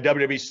 my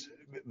WWE,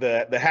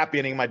 the happy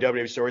ending of my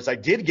WWE story is I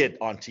did get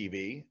on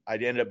TV. I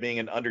ended up being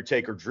an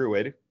Undertaker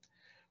Druid,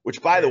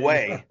 which, by the There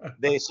you way,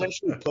 they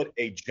essentially put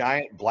a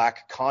giant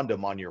black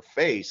condom on your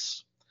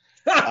face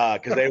go.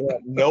 because they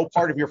want no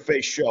part of your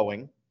face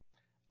showing.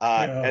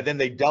 Yeah. And then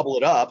they double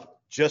it up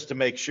just to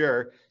make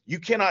sure you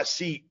cannot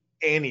see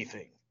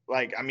anything.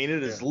 Like, I mean,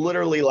 it is Yeah.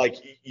 literally like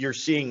you're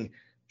seeing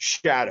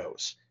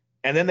shadows.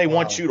 And then they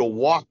want Wow. you to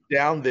walk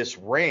down this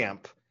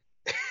ramp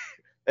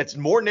that's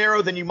more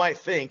narrow than you might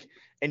think.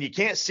 And you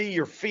can't see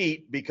your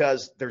feet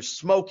because there's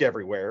smoke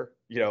everywhere.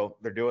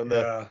 They're doing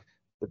Yeah.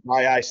 the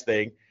dry ice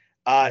thing.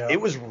 Yeah. It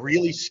was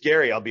really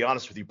scary, I'll be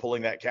honest with you,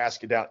 pulling that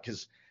casket out,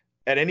 because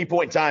at any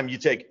point in time, you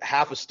take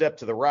half a step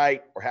to the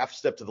right or half a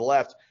step to the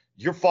left,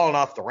 you're falling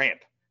off the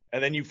ramp.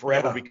 And then you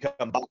forever Yeah.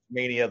 become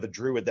Mania, the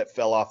druid that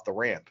fell off the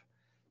ramp.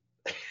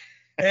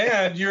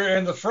 And you're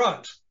in the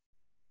front.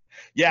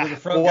 Yeah. You're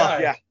the front Well,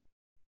 guy. yeah.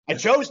 I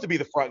chose to be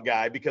the front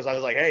guy because I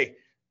was like, hey,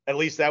 at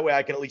least that way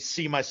I can at least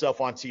see myself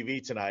on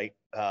TV tonight.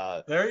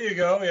 There you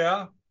go.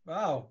 Yeah.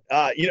 Wow.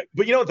 But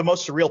what the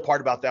most surreal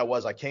part about that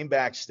was I came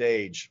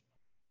backstage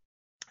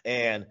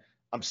and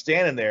I'm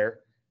standing there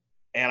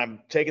and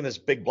I'm taking this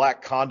big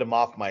black condom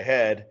off my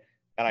head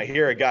and I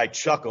hear a guy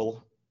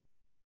chuckle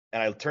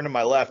and I turn to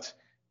my left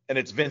and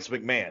it's Vince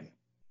McMahon.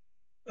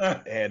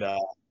 And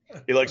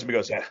he looks at me and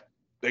goes, yeah,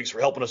 thanks for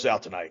helping us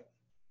out tonight.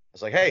 I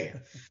was like, hey,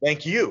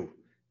 thank you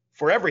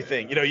for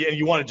everything. And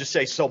you want to just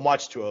say so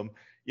much to him.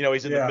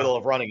 He's in the Yeah. middle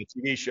of running a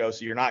TV show,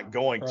 so you're not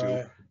going to.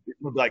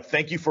 Right. Like,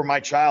 thank you for my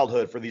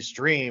childhood, for the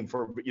stream,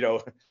 for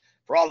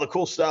for all the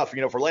cool stuff,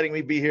 for letting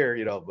me be here,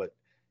 but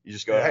you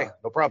just go, Yeah. hey,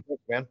 no problem,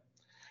 man.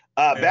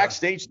 Yeah.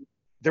 Backstage,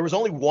 there was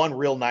only one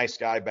real nice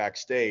guy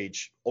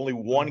backstage. Only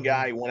one Mhm.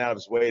 guy went out of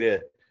his way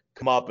to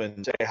come up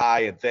and say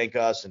hi and thank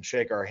us and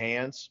shake our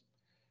hands.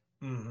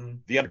 Mhm.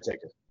 The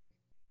Undertaker.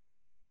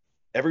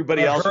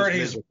 Everybody I've else was heard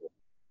he's miserable.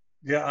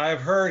 Yeah,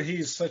 I've heard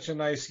he's such a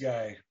nice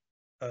guy.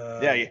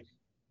 Yeah,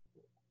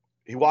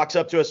 he walks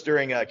up to us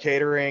during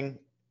catering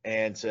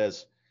and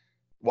says,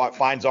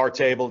 finds our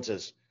table and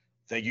says,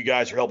 thank you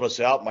guys for helping us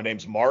out. My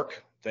name's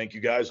Mark. Thank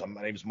you guys.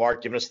 My name's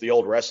Mark, giving us the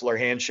old wrestler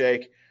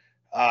handshake.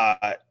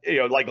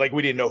 Like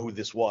we didn't know who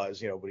this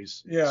was, but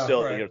he's Yeah,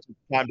 still, right.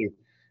 time to,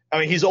 I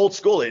mean, he's old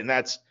school, and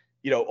that's,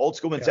 old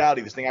school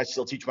mentality. This thing I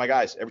still teach my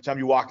guys. Every time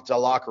you walk into a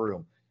locker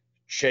room,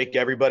 shake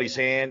everybody's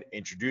hand,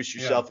 introduce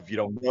yourself. If you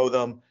don't know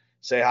them,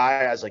 say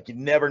hi. I was like, you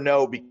never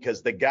know,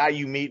 because the guy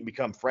you meet and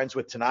become friends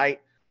with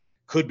tonight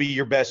could be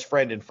your best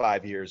friend in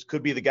 5 years,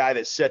 could be the guy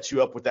that sets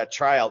you up with that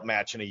tryout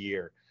match in a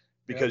year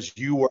because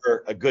you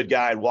were a good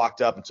guy and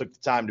walked up and took the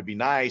time to be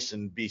nice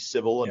and be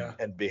civil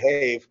and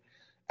behave,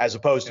 as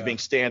opposed to being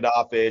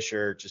standoffish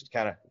or just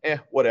kind of,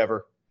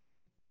 whatever.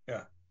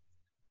 Yeah.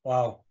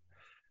 Wow.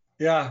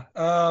 Yeah.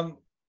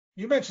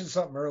 You mentioned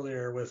something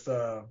earlier with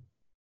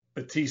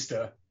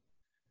Batista.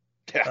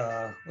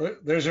 Yeah.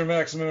 There's your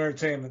Maximum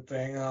Entertainment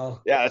thing.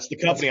 That's the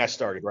company I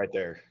started right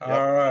there. Yep.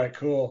 All right,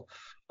 cool.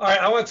 All right,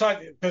 I want to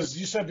talk because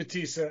you said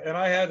Batista, and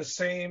I had the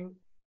same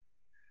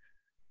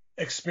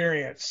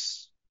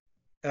experience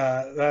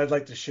that I'd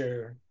like to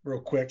share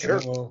real quick, Sure.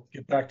 and then we'll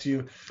get back to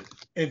you.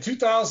 In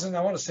 2000,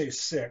 I want to say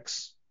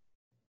 6,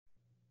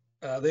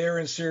 they were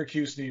in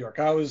Syracuse, New York.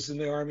 I was in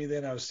the Army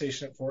then. I was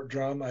stationed at Fort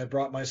Drum. I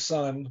brought my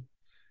son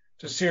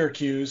to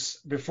Syracuse.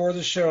 Before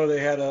the show, they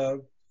had a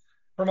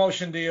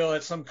promotion deal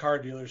at some car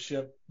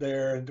dealership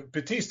there, and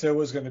Batista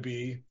was going to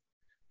be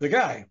the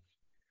guy.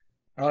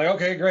 I'm like,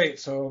 okay, great.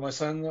 So my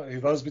son, he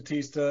loves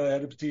Batista. I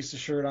had a Batista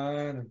shirt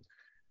on,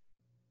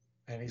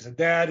 and he said,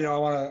 Dad, I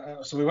want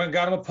to. So we went and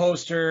got him a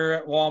poster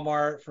at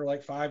Walmart for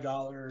like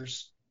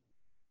 $5.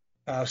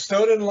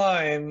 Stood in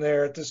line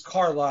there at this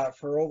car lot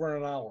for over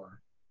an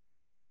hour,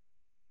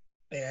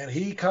 and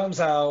he comes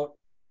out.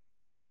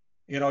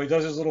 He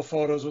does his little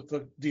photos with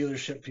the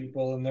dealership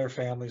people and their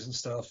families and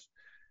stuff.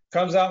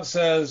 Comes out and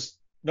says,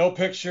 no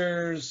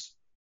pictures.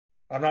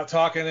 I'm not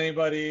talking to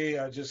anybody.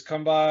 I just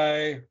come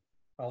by.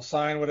 I'll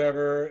sign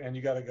whatever, and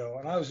you got to go.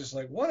 And I was just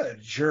like, what a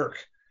jerk.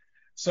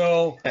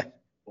 So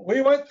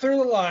we went through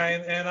the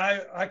line, and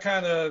I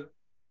kind of,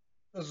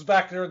 this was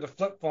back there in the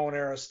flip phone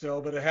era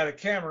still, but it had a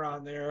camera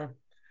on there.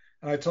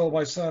 And I told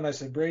my son, I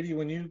said, Brady,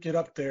 when you get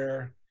up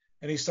there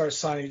and he starts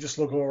signing, you just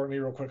look over at me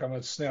real quick. I'm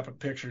going to snap a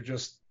picture.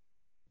 Just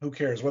who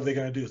cares? What are they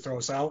going to do? Throw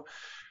us out?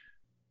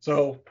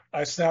 So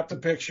I snapped a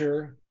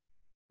picture,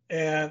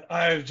 and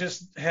I've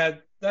just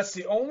had, that's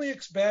the only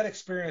bad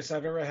experience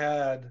I've ever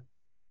had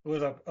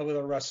with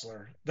a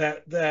wrestler.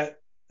 That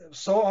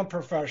so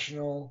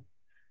unprofessional.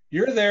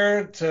 You're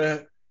there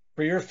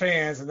for your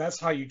fans, and that's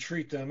how you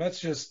treat them. That's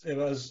just, it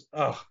was,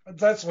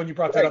 that's when you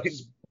brought that up.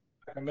 Just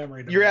a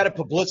memory. You're at a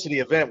publicity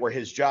event where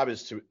his job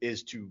is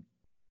to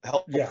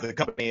help Yeah. the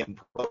company and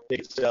promote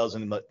ticket sales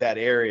in that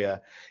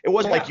area. It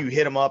wasn't like you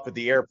hit him up at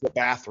the airport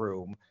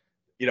bathroom,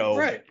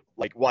 Right.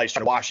 like while he's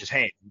trying to wash his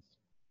hands,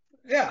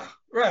 Yeah.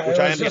 Right. which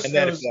I understand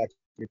that.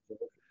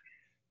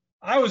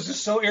 I was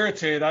just so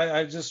irritated.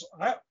 I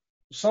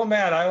so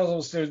mad. I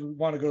almost didn't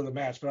want to go to the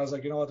match, but I was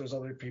like, you know what? There's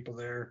other people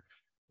there.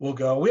 We'll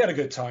go. We had a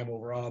good time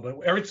overall, but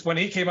when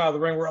he came out of the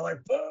ring, we're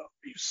like, "Boo,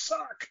 you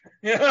suck."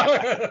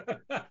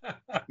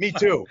 Me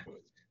too.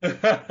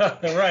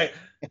 Right.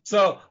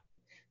 So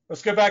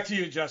let's get back to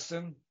you,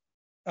 Justin.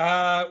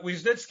 We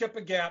did skip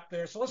a gap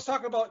there. So let's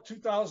talk about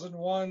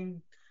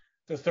 2001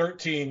 to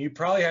 13. You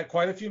probably had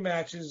quite a few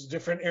matches,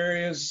 different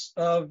areas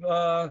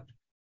of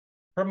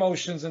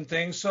promotions and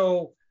things.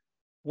 So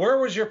where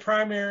was your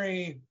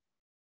primary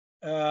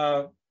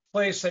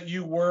place that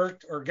you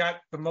worked or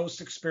got the most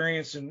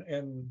experience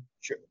in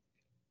Sure.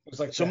 things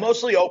like So that?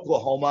 mostly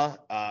Oklahoma.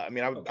 I'm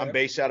Okay.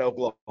 based out of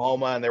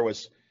Oklahoma, and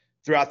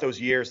throughout those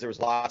years, there was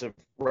lots of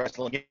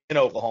wrestling in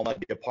Oklahoma to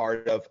be a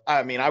part of.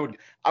 I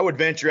would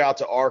venture out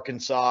to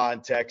Arkansas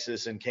and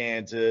Texas and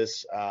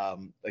Kansas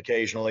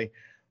occasionally,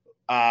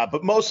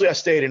 but mostly I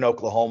stayed in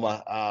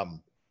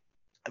Oklahoma.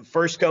 The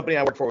first company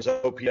I worked for was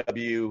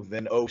OPW,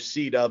 then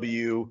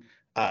OCW,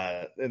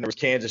 then there was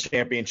Kansas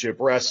Championship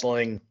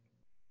Wrestling.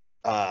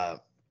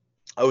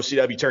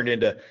 OCW turned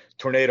into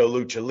Tornado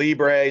Lucha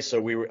Libre,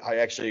 so I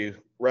actually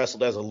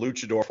wrestled as a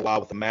luchador for a while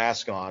with a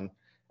mask on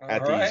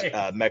at these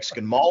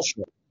Mexican mall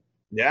shows.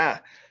 Yeah,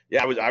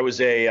 I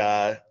was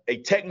a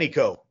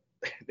Técnico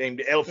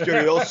named El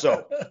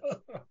Furioso.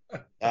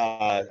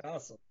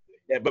 Awesome.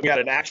 Yeah, but we had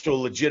an actual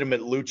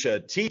legitimate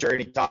lucha teacher, and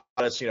he taught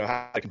us,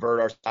 how to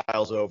convert our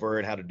styles over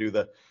and how to do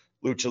the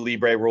lucha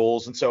libre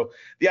rules. And so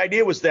the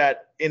idea was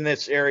that in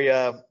this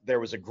area there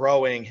was a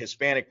growing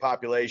Hispanic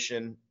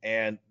population,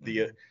 and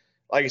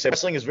like I said,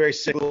 wrestling is very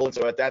cyclical, and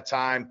so at that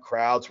time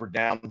crowds were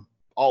down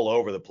all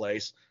over the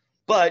place.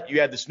 But you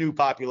had this new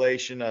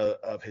population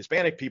of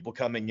Hispanic people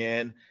coming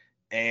in,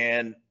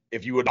 and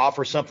if you would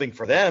offer something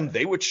for them,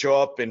 they would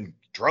show up in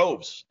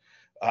droves.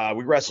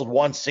 We wrestled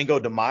one Cinco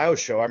de Mayo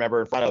show. I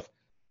remember in front of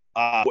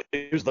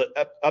it was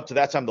up to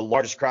that time the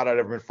largest crowd I'd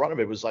ever been in front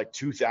of. It was like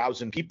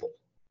 2,000 people.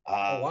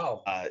 Oh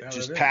wow!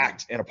 Just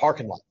packed in a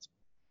parking lot.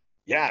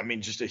 Yeah,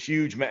 just a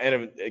huge.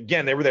 And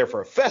again, they were there for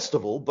a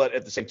festival, but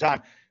at the same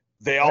time,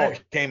 they all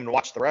came and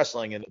watched the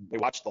wrestling, and they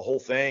watched the whole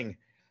thing.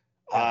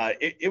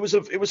 It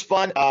was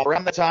fun.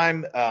 Around that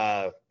time,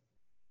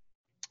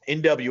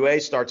 NWA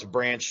starts a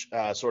branch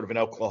sort of in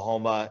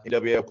Oklahoma,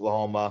 NWA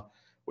Oklahoma,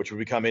 which would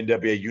become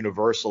NWA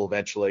Universal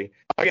eventually.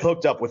 I get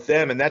hooked up with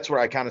them, and that's where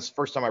I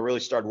first time I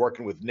really started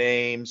working with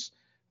names,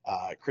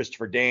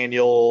 Christopher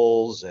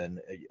Daniels,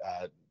 and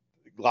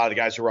a lot of the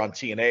guys who were on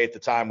TNA at the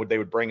time, they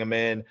would bring them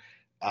in.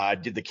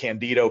 Did the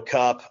Candido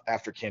Cup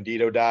after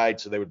Candido died,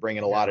 so they would bring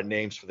in a lot of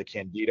names for the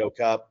Candido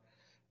Cup.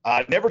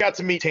 Never got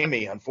to meet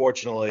Tammy,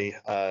 unfortunately.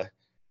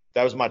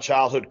 That was my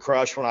childhood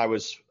crush when I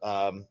was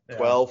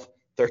 12,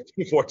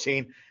 13,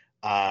 14.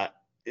 To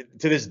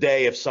this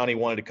day, if Sonny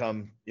wanted to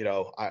come,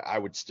 I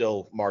would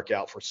still mark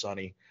out for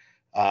Sonny.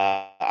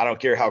 I don't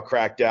care how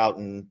cracked out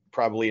and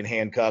probably in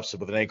handcuffs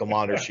with an ankle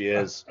monitor she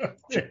is.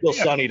 She's still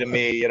Sonny to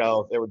me.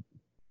 There would.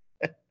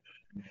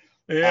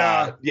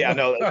 No.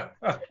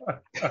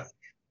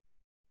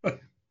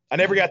 I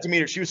never got to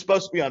meet her. She was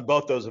supposed to be on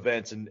both those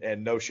events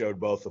and no showed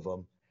both of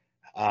them.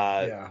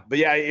 But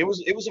yeah, it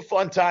was a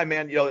fun time,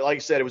 man. Like I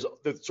said, it was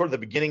sort of the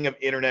beginning of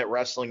internet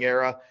wrestling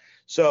era.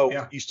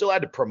 So you still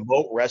had to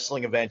promote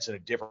wrestling events in a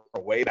different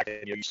way back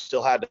then. You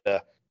still had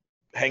to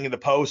hang in the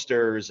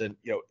posters, and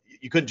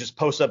you couldn't just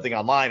post something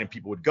online and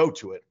people would go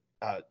to it.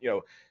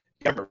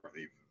 Remember,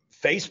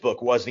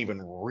 Facebook wasn't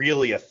even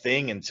really a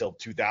thing until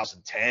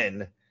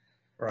 2010.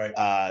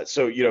 Right.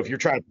 So if you're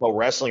trying to promote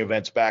wrestling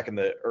events back in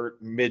the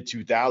mid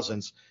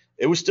 2000s,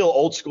 it was still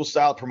old school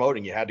style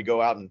promoting. You had to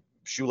go out and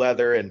shoe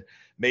leather, and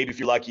maybe if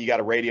you're lucky, you got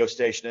a radio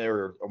station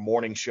or a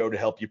morning show to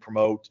help you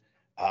promote.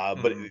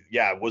 But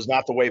it was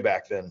not the way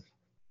back then.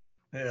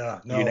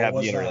 Yeah, no, you didn't have it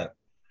was the internet.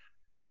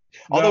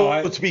 not.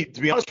 Although, to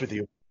be honest with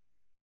you,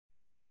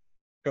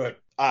 good.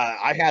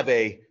 I have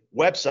a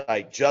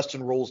website,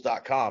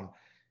 justinrules.com.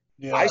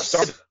 Yes. I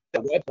started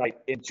that website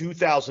in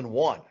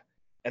 2001,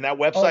 and that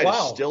website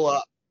is still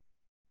up.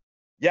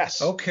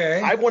 Yes.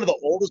 Okay. I have one of the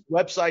oldest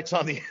websites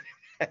on the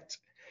internet.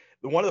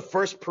 One of the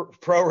first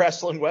pro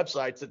wrestling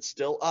websites that's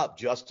still up,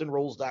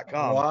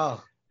 justinrules.com.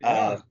 Wow.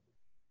 Yeah.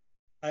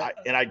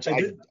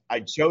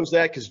 I chose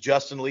that because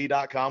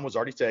justinlee.com was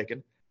already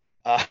taken.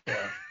 Of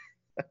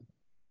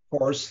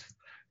course.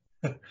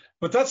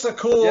 But that's a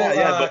cool.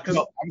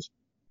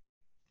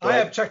 I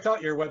have checked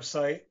out your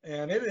website,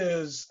 and it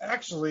is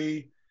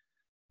actually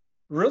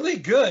really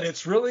good.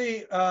 It's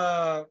really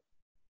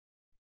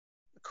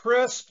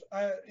crisp,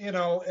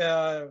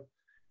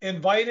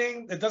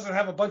 inviting. It doesn't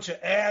have a bunch of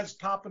ads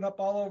popping up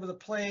all over the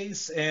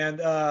place,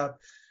 and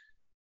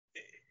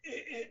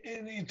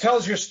it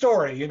tells your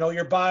story,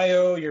 your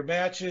bio, your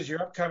matches,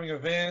 your upcoming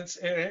events.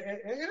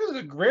 It was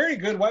a very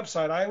good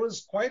website. I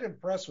was quite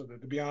impressed with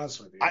it, to be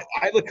honest with you. I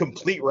have a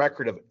complete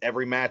record of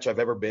every match I've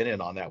ever been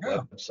in on that Yeah.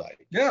 website.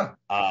 Yeah.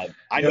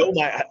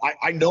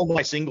 I know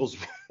my singles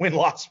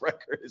win-loss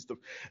record is the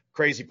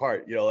crazy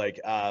part.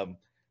 I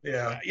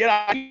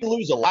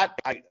lose a lot.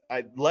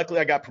 Luckily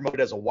I got promoted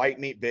as a white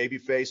meat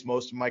babyface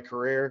most of my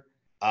career.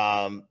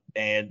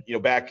 And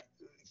back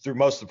through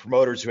most of the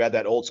promoters who had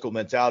that old school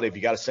mentality, if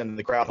you got to send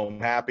the crowd home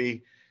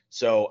happy.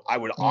 So I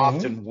would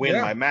often win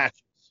my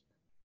matches.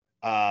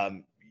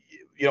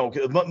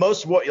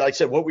 Most of what, like I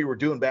said, what we were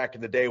doing back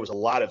in the day was a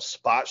lot of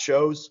spot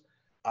shows.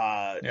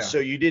 So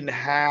you didn't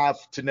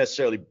have to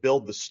necessarily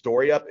build the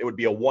story up. It would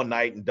be a one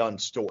night and done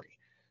story.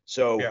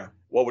 So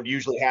what would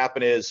usually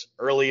happen is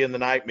early in the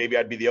night, maybe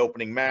I'd be the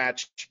opening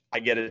match. I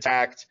get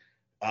attacked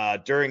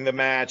during the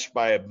match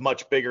by a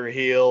much bigger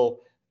heel.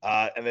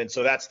 And then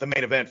so that's the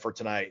main event for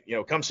tonight.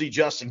 Come see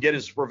Justin get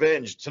his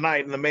revenge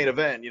tonight in the main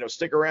event.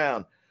 Stick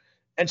around.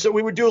 And so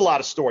we would do a lot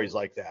of stories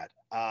like that.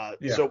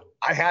 So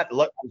I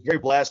was very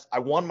blessed. I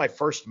won my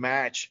first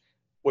match,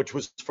 which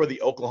was for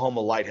the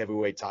Oklahoma light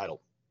heavyweight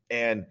title.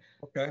 And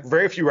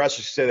very few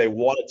wrestlers say they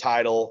won a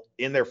title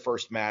in their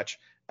first match.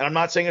 And I'm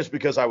not saying it's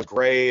because I was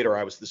great or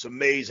I was this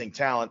amazing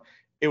talent.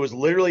 It was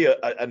literally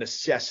a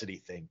necessity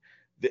thing.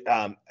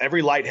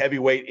 Every light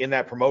heavyweight in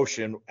that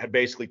promotion had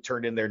basically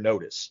turned in their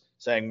notice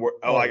saying,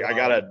 I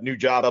got a new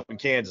job up in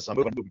Kansas. I'm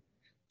moving.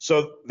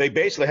 So they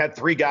basically had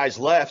 3 guys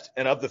left.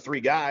 And of the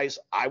 3 guys,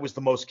 I was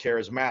the most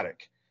charismatic.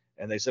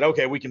 And they said,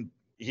 okay,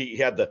 he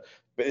had this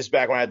is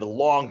back when I had the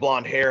long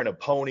blonde hair and a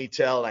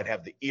ponytail and I'd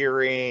have the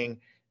earring.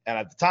 And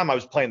at the time I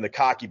was playing the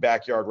cocky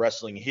backyard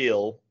wrestling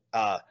heel.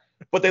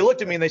 But they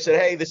looked at me and they said,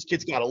 hey, this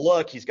kid's got a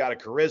look. He's got a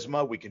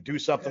charisma. We can do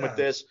something with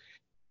this.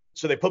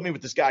 So they put me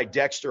with this guy,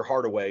 Dexter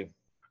Hardaway,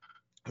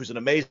 who's an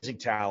amazing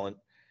talent.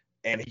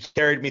 And he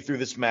carried me through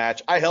this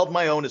match. I held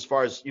my own as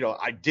far as,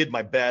 I did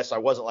my best. I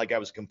wasn't like I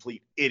was a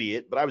complete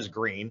idiot, but I was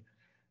green.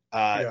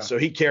 So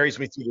he carries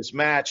me through this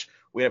match.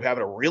 We ended up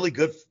having a really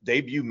good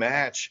debut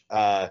match.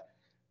 It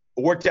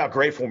worked out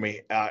great for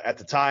me. At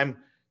the time,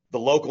 the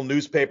local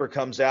newspaper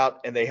comes out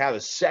and they have a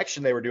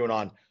section they were doing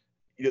on,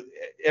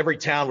 every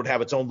town would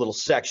have its own little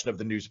section of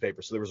the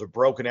newspaper. So there was a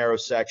Broken Arrow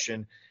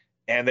section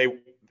and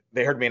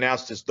they heard me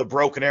announced as the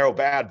Broken Arrow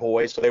bad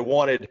boy. So they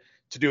wanted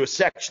to do a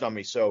section on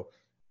me. So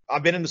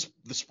I've been in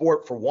the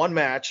sport for one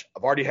match.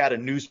 I've already had a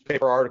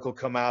newspaper article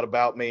come out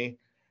about me.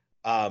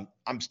 I'm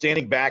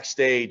standing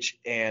backstage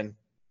and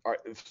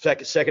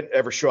second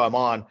ever show I'm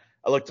on,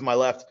 I look to my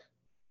left,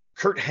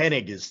 Kurt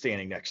Hennig is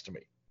standing next to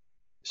me.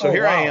 So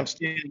I am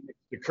standing next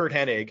to Kurt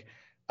Hennig.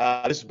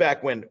 This is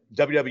back when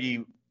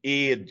WWE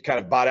had kind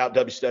of bought out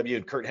WCW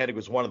and Kurt Hennig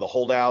was one of the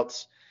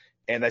holdouts.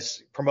 And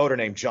this promoter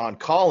named John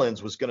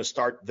Collins was going to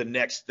start the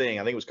next thing.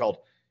 I think it was called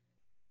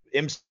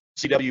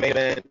MCW Main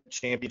Event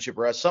Championship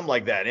Wrestling, something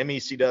like that,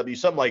 MECW,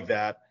 something like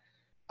that.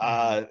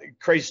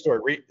 Crazy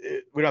story.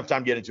 We don't have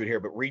time to get into it here,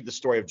 but read the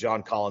story of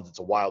John Collins. It's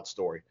a wild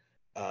story.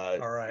 All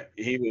right.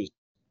 He was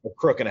a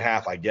crook and a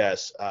half, I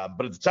guess.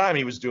 But at the time,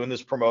 he was doing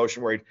this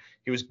promotion where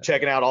he was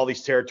checking out all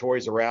these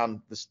territories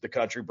around the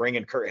country,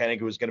 bringing Kurt Hennig,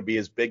 who was going to be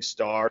his big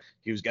star.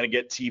 He was going to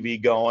get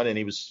TV going, and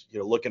he was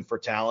looking for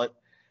talent.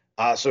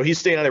 So he's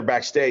standing there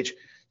backstage.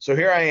 So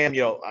here I am,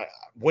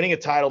 winning a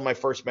title in my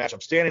first match.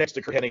 I'm standing next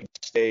to Kurt Hennig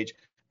backstage,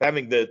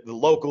 having the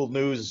local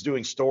news is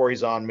doing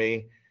stories on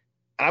me.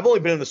 And I've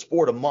only been in the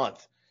sport a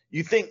month.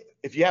 You think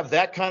if you have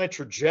that kind of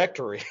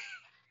trajectory,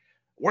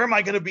 where am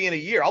I going to be in a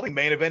year? I'll be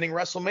main eventing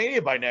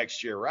WrestleMania by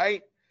next year,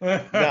 right? No,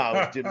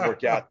 it didn't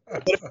work out.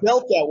 But it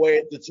felt that way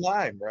at the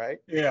time, right?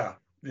 Yeah.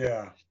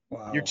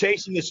 Wow. You're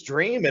chasing this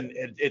dream, and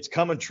it's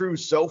coming true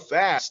so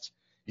fast.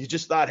 You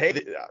just thought,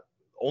 hey,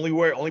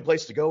 only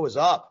place to go is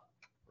up,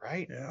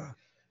 right? Yeah.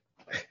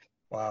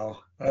 Wow.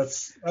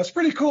 That's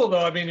pretty cool,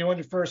 though. I mean, you won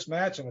your first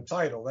match and a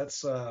title.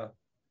 That's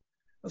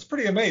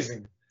pretty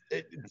amazing.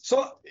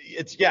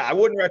 I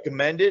wouldn't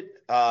recommend it.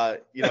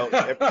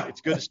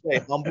 It's good to stay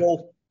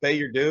humble, pay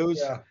your dues.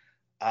 Yeah.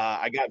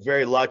 I got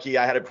very lucky.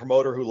 I had a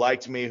promoter who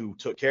liked me, who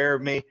took care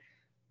of me.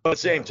 But at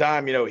the same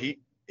time, he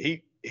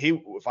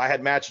if I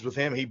had matches with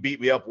him, he beat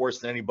me up worse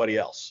than anybody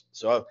else.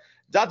 So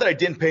not that I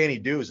didn't pay any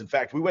dues. In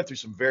fact, we went through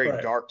some very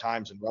dark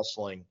times in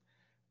wrestling.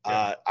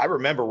 I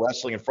remember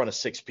wrestling in front of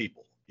 6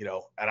 people,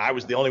 and I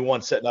was the only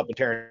one setting up and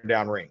tearing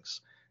down rings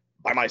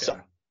by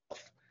myself,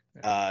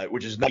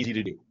 which is not easy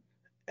to do.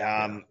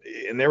 And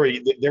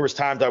there was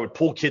times I would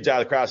pull kids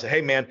out of the crowd and say,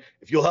 hey man,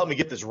 if you'll help me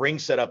get this ring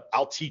set up,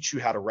 I'll teach you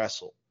how to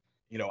wrestle.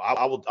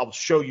 I'll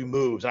show you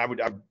moves.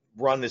 And I'd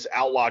run this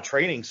outlaw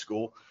training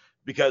school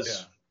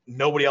because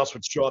nobody else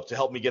would show up to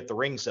help me get the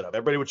ring set up.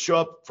 Everybody would show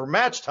up for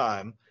match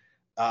time.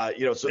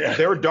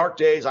 There were dark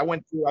days. I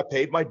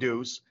paid my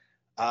dues.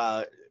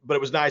 But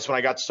it was nice when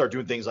I got to start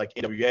doing things like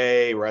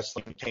NWA,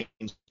 wrestling in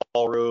Kane's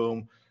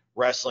Ballroom,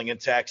 wrestling in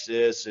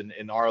Texas and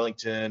in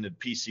Arlington and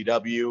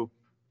PCW.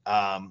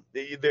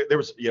 There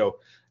was, I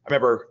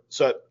remember,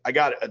 so I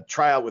got a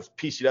tryout with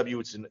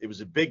PCW. It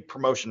was a big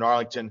promotion in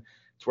Arlington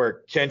It's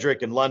where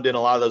Kendrick and London, a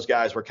lot of those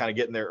guys were kind of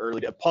getting there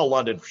early. Paul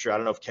London for sure. I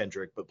don't know if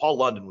Kendrick, but Paul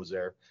London was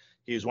there.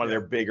 He was one of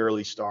their big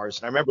early stars.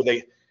 And I remember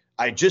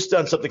I had just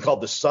done something called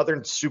the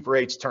Southern Super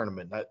 8s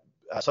tournament,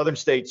 Southern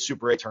State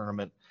Super 8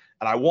 tournament,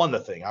 and I won the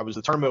thing. I was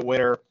the tournament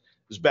winner. It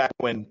was back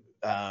when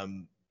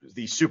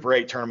the Super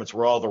 8 tournaments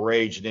were all the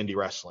rage in indie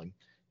wrestling.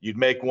 You'd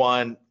make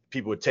one,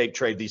 people would tape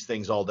trade these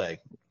things all day.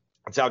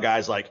 That's how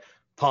guys like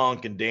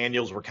Punk and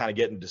Daniels were kind of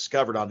getting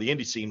discovered on the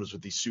indie scene, was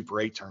with these Super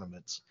 8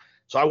 tournaments.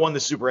 So I won the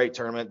Super 8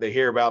 tournament. They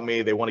hear about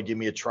me. They want to give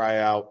me a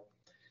tryout.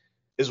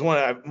 This is one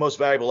of the most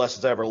valuable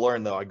lessons I ever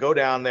learned, though. I go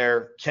down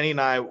there. Kenny and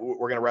I,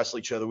 we're going to wrestle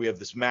each other. We have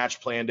this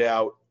match planned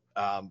out.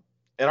 And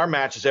our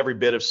match is every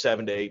bit of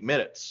 7 to 8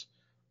 minutes.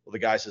 Well, the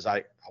guy says,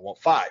 I want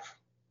 5.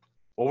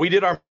 Well, we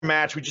did our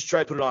match. We just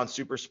tried to put it on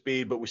super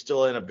speed, but we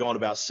still ended up going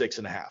about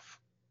 6.5.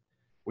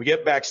 We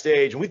get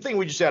backstage, and we think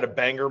we just had a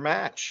banger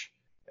match.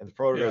 And the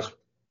promoter goes,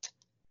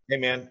 hey,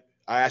 man,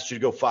 I asked you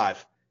to go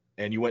 5,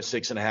 and you went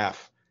 6.5.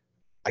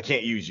 I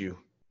can't use you.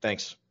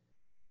 Thanks.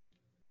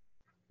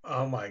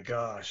 Oh, my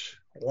gosh.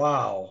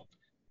 Wow.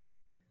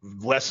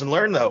 Lesson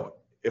learned, though.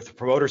 If the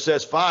promoter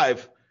says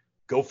 5,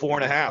 go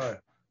 4.5.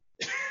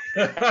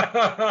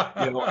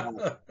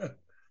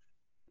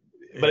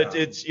 But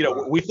it's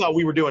we thought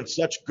we were doing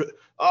such good.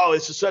 Oh,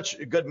 this is such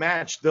a good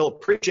match. They'll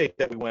appreciate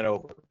that we went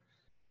over.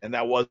 And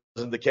that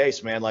wasn't the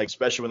case, man. Like,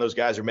 especially when those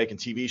guys are making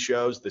TV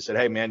shows, they said,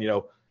 hey, man,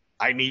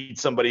 I need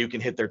somebody who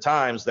can hit their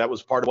times. That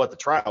was part of what the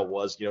trial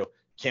was.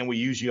 Can we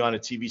use you on a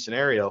TV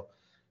scenario?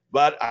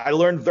 But I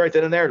learned right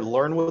then and there to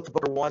learn what the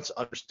booker wants,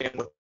 understand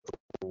what the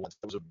booker wants.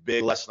 That was a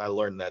big lesson I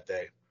learned that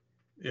day.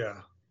 Yeah.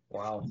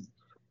 Wow.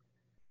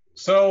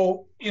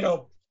 So,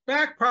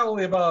 back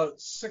probably about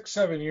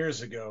 6-7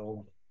 years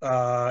ago,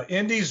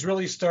 indies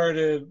really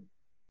started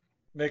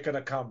making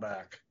a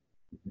comeback.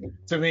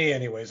 To me,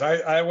 anyways.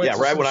 I went to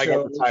right some when I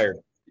got retired.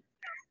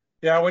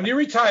 Yeah, when you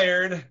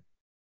retired,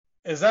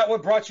 is that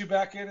what brought you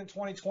back in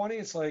 2020?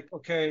 It's like,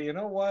 okay, you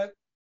know what?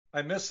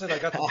 I miss it. I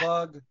got the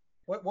bug.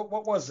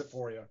 What was it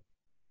for you?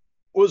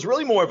 It was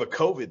really more of a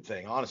COVID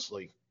thing,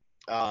 honestly.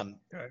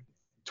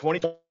 2020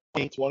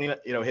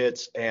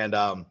 hits,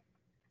 and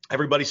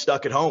everybody's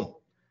stuck at home.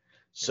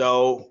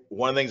 So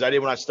one of the things I did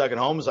when I was stuck at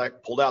home is I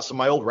pulled out some of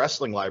my old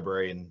wrestling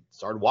library and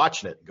started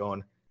watching it,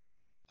 going,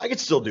 I could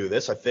still do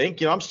this, I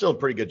think. I'm still in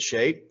pretty good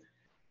shape.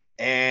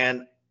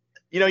 And,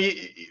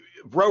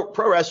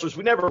 pro wrestlers,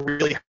 we never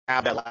really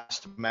have that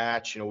last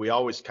match. We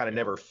always kind of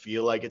never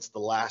feel like it's the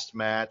last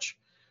match.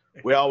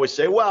 We always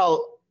say,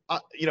 well, I'm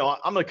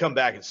going to come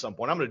back at some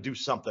point. I'm going to do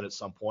something at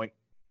some point.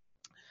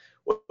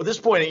 Well, at this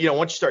point,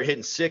 once you start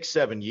hitting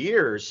 6-7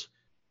 years,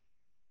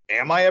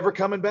 am I ever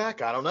coming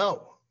back? I don't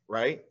know,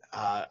 right?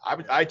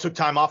 I took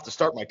time off to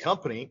start my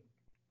company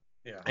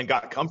and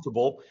got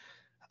comfortable.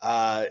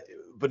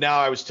 But now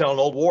I was telling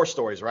old war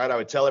stories, right? I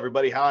would tell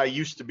everybody how I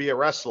used to be a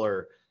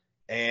wrestler,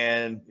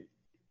 and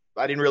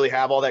I didn't really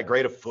have all that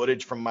great of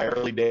footage from my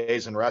early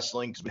days in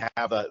wrestling because we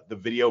have the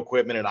video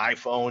equipment and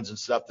iPhones and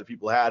stuff that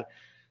people had.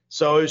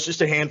 So it was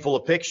just a handful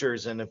of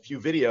pictures and a few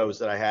videos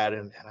that I had.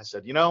 And I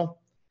said,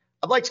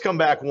 I'd like to come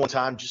back one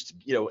time just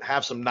to,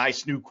 have some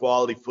nice new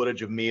quality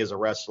footage of me as a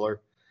wrestler.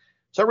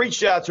 So I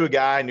reached out to a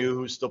guy I knew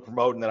who was still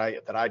promoting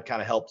that I'd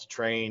kind of helped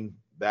train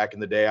back in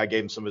the day. I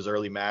gave him some of his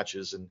early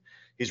matches, and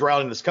he's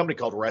running this company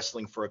called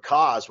Wrestling for a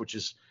Cause, which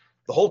is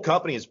the whole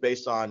company is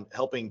based on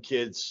helping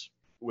kids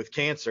with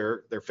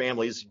cancer, their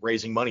families,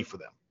 raising money for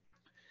them.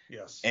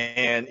 Yes.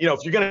 And,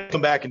 if you're going to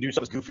come back and do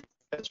something goofy,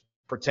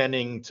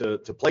 pretending to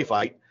play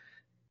fight,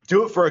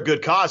 do it for a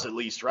good cause at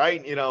least,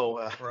 right?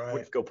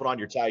 Right. Go put on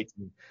your tights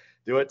and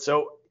do it.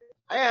 So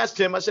I asked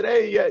him, I said,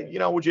 hey,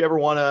 would you ever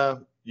want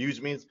to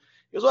use me? He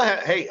goes, well,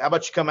 hey, how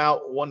about you come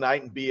out one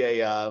night and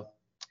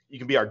you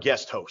can be our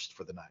guest host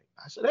for the night.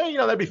 I said, hey,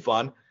 that'd be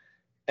fun.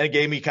 And it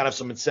gave me kind of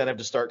some incentive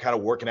to start kind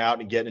of working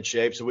out and getting in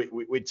shape. So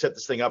we'd set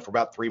this thing up for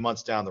about 3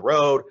 months down the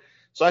road.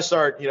 So I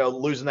start,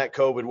 losing that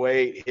COVID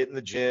weight, hitting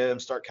the gym,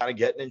 start kind of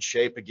getting in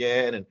shape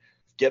again and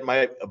getting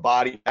my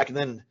body back. And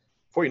then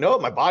before you know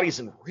it, my body's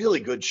in really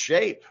good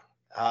shape,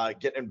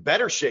 getting in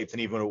better shape than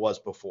even it was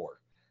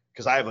before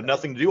because I have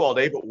nothing to do all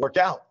day but work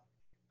out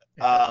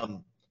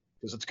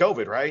because it's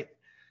COVID, right?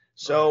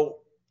 So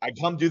I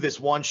come do this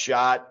one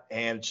shot,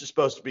 and it's just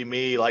supposed to be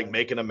me like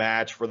making a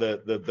match for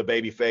the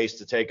baby face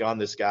to take on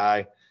this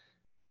guy.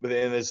 But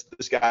then this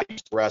guy I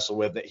used to wrestle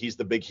with, he's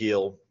the big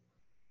heel.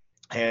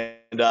 And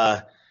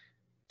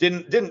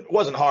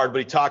wasn't hard, but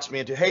he talks me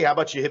into, hey, how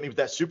about you hit me with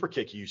that super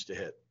kick you used to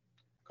hit?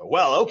 I go,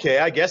 well, okay,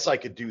 I guess I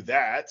could do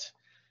that.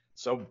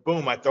 So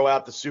boom, I throw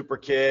out the super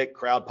kick,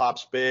 crowd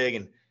pops big,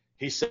 and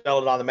he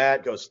settled it on the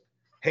mat, goes,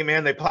 hey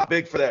man, they pop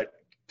big for that.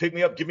 Pick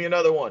me up, give me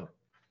another one.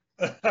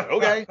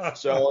 Okay.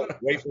 So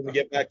wait for him to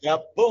get back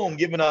up. Boom,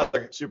 give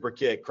another super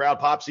kick. Crowd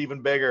pops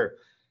even bigger.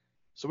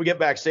 So we get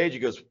backstage. He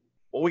goes,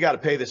 well, we got to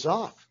pay this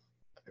off.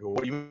 I go,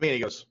 what do you mean? He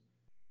goes,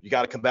 you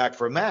got to come back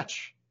for a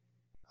match.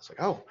 I was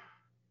like, oh,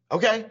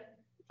 okay,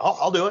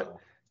 I'll do it.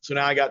 So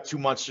now I got 2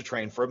 months to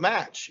train for a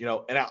match,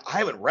 and I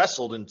haven't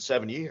wrestled in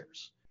 7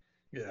 years.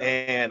 Yeah.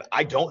 And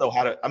I don't know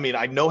how to, I mean,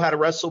 I know how to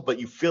wrestle, but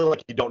you feel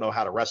like you don't know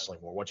how to wrestle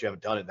anymore once you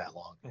haven't done it that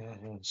long.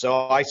 Mm-hmm. So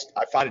I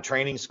find a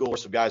training school where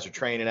some guys are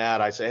training at.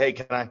 I say, hey,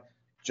 can I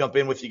jump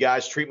in with you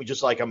guys? Treat me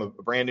just like I'm a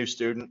brand new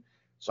student.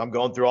 So I'm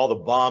going through all the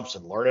bumps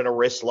and learning a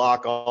wrist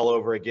lock all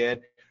over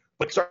again.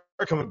 But it started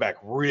coming back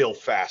real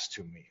fast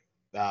to me.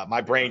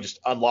 My brain just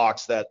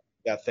unlocks that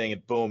thing,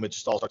 and boom, it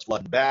just all starts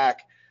flooding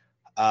back.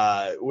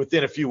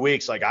 Within a few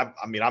weeks, like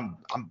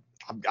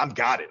I'm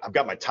got it. I've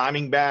got my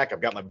timing back.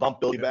 I've got my bump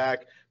ability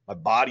back. My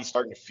body's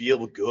starting to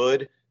feel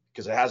good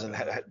because it hasn't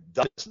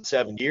done this in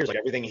 7 years. Like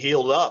everything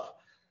healed up.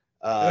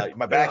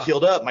 My back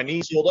healed up. My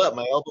knees healed up.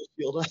 My elbows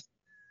healed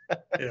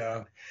up.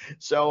 Yeah.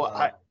 So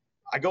I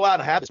go out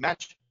and have this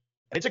match,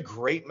 and it's a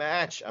great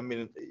match. I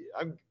mean,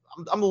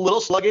 I'm a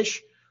little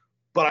sluggish,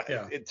 but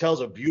it tells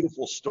a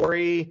beautiful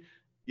story.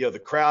 You know, the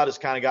crowd has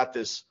kind of got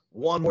this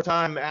one more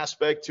time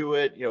aspect to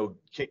it. You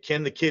know,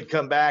 can the kid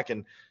come back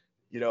and,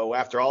 you know,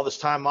 after all this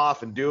time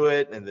off and do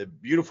it, and the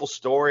beautiful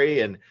story.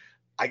 And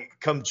I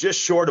come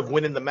just short of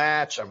winning the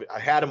match. I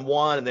had him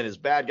won, and then his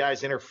bad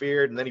guys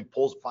interfered, and then he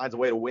finds a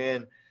way to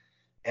win.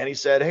 And he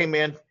said, hey,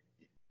 man,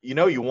 you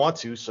know you want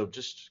to, so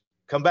just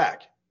come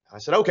back. I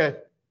said, okay.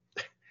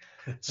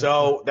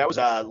 So that was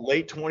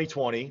late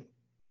 2020,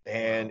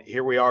 and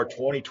here we are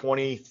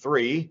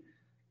 2023.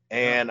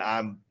 And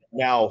I'm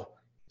now,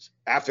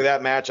 after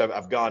that match,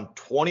 I've gone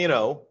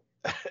 20-0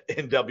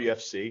 in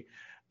WFC.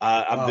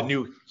 I'm the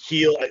new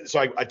heel. So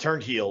I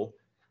turned heel.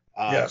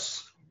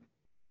 Yes.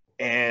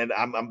 And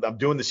I'm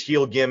doing this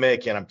heel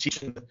gimmick, and I'm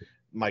teaching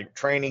my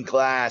training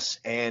class,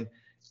 and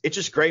it's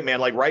just great, man.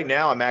 Like right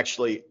now, I'm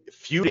actually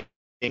feuding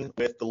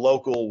with the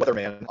local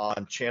weatherman on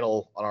our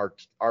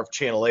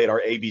channel 8,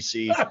 our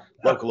ABC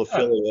local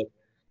affiliate.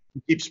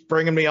 He keeps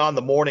bringing me on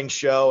the morning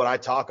show, and I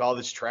talk all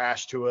this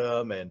trash to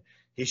him. And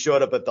he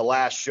showed up at the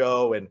last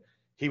show, and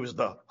he was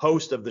the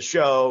host of the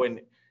show,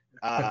 and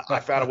I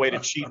found a way to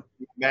cheat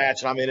the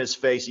match, and I'm in his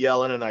face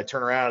yelling, and I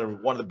turn around,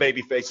 and one of the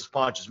baby faces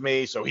punches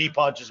me, so he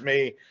punches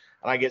me,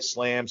 and I get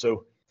slammed.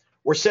 So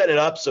we're setting it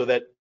up so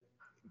that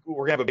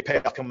we're going to have a big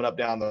payoff coming up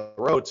down the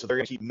road, so they're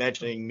going to keep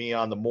mentioning me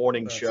on the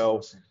morning show.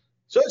 Awesome.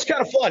 So it's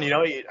kind of fun, you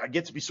know. I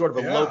get to be sort of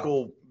a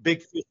local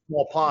big fish,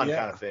 small pond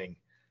kind of thing.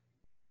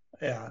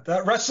 Yeah,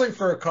 that Wrestling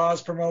for a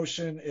Cause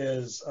promotion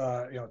is,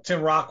 you know,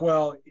 Tim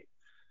Rockwell,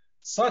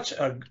 such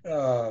a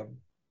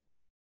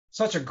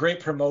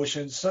great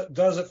promotion,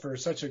 does it for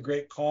such a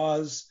great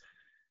cause.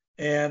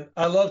 And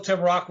I love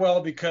Tim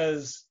Rockwell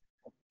because,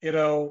 you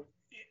know,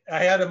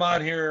 I had him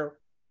on here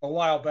a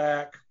while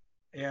back,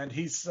 and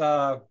he's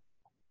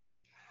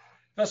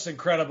that's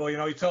incredible. You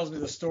know, he tells me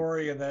the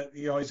story, and that,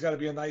 you know, he's got to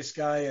be a nice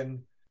guy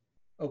in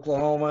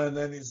Oklahoma, and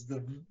then he's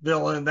the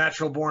villain,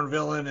 natural born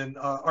villain in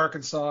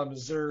Arkansas,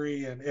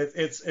 Missouri, and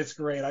it's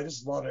great. I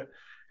just love it,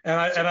 and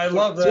I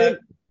love that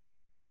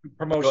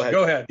promotion.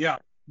 Go ahead. Yeah.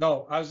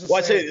 No, I was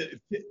just saying.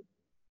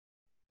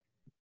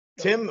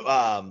 Tim,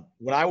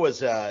 when I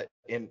was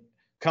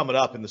coming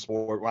up in the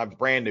sport, when I was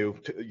brand new,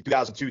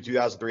 2002,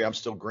 2003, I'm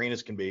still green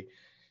as can be.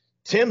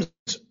 Tim's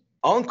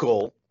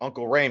Uncle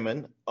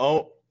Raymond,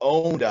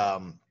 owned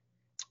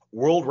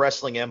World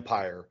Wrestling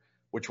Empire,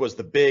 which was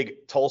the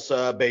big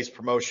Tulsa-based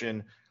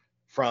promotion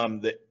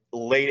from the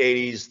late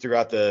 80s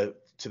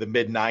to the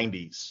mid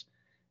 90s.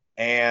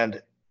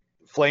 And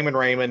Flamin'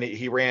 Raymond,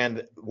 he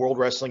ran World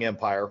Wrestling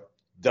Empire,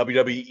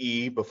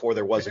 WWE, before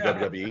there was a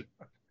WWE.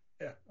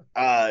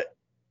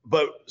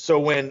 But so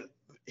when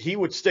he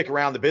would stick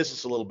around the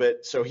business a little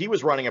bit, so he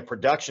was running a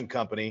production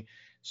company.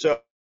 So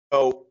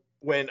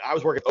when I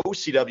was working at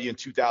OCW in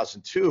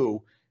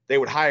 2002, they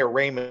would hire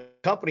Raymond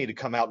Company to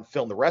come out and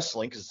film the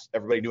wrestling because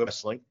everybody knew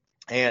wrestling.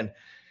 And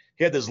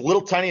he had this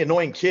little tiny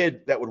annoying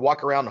kid that would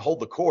walk around and hold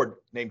the cord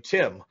named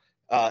Tim,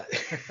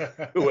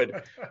 who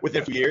would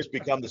within a few years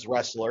become this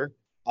wrestler.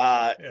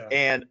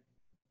 And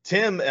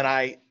Tim and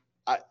I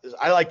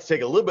like to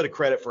take a little bit of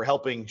credit for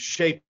helping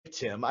shape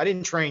Tim. I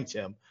didn't train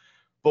Tim,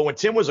 but when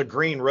Tim was a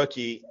green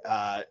rookie,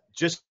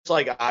 just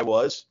like I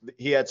was,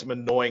 he had some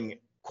annoying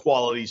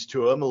qualities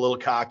to him, a little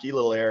cocky, a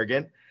little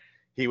arrogant.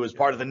 He was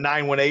part of the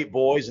 918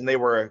 boys, and they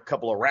were a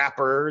couple of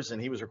rappers,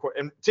 and he was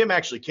recording. And Tim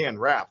actually can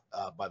rap,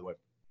 by the way.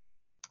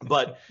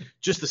 But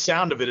just the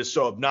sound of it is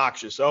so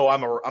obnoxious. Oh,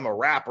 I'm a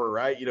rapper,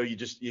 right? You know, you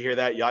hear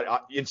that, you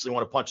instantly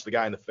want to punch the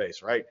guy in the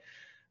face, right?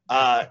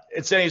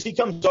 And so he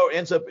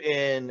ends up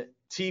in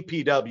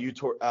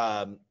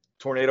TPW,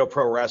 Tornado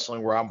Pro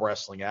Wrestling, where I'm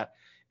wrestling at,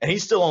 and he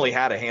still only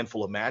had a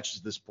handful of matches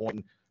at this point.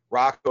 And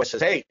Rocco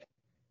says, "Hey,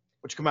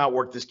 would you come out and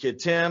work this kid,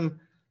 Tim?"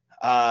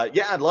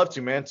 Yeah, I'd love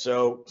to, man.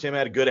 So Tim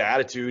had a good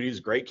attitude. He's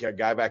a great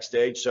guy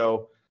backstage.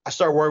 So I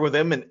started working with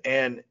him,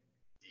 and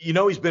you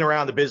know, he's been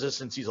around the business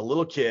since he's a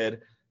little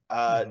kid.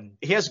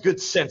 He has a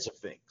good sense of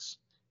things.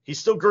 He's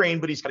still green,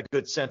 but he's got a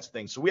good sense of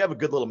things. So we have a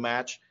good little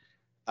match.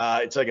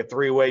 It's like a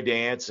three-way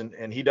dance,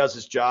 and he does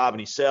his job, and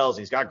he sells,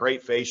 and he's got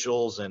great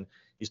facials, and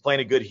he's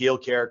playing a good heel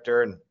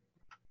character. And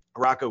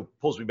Rocco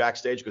pulls me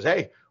backstage, goes,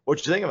 "Hey,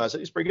 what'd you think of him?" I said,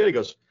 "He's pretty good." He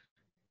goes,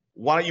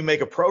 "Why don't you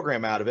make a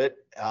program out of it?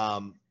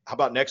 How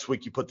about next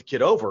week you put the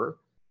kid over,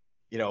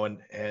 you know,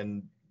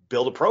 and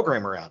build a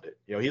program around it.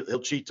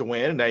 He'll cheat to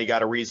win, and now you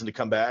got a reason to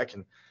come back.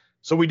 And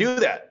so we do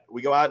that.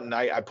 We go out and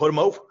I put him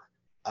over,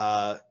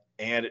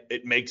 and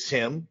it makes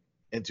him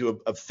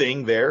into a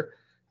thing there.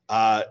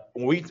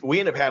 We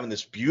end up having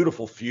this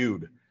beautiful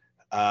feud.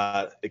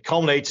 It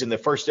culminates in the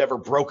first ever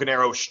Broken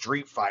Arrow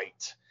street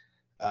fight.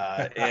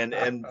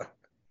 And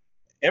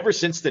ever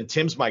since then,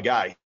 Tim's my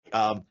guy.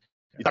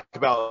 You talk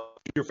about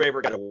your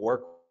favorite guy to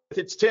work with,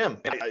 it's Tim.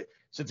 And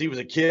since he was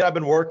a kid, I've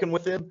been working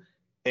with him.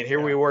 And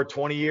here we were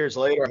 20 years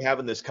later, I'm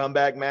having this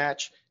comeback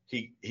match.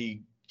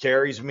 He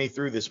carries me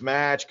through this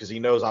match because he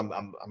knows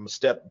I'm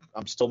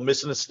still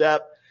missing a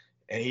step.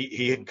 And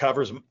he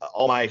covers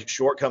all my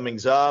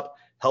shortcomings up,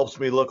 helps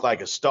me look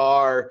like a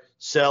star,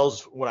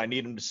 sells when I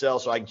need him to sell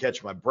so I can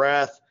catch my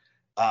breath.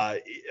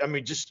 I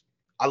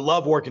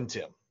love working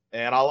Tim,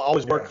 and I'll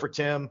always work for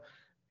Tim.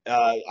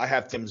 I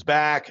have Tim's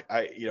back.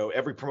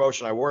 Every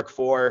promotion I work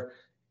for,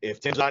 if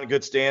Tim's not in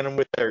good standing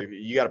with it, or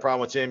you got a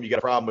problem with Tim, you got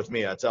a problem with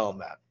me. I tell him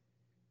that.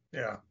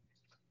 Yeah.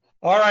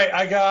 All right.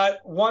 I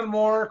got one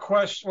more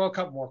question. Well, a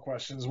couple more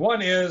questions.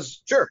 One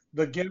is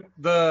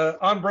the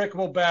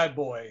Unbreakable Bad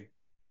Boy.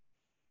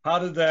 How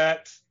did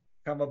that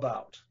come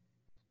about?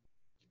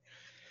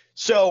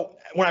 So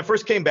when I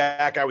first came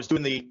back, I was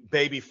doing the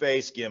baby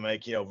face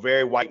gimmick,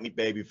 very white meat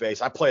baby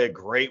face. I play a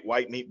great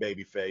white meat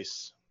baby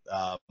face.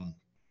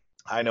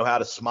 I know how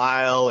to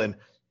smile and,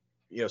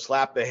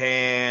 slap the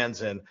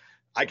hands, and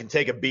I can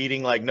take a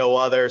beating like no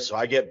other. So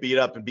I get beat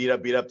up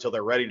till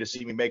they're ready to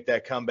see me make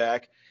that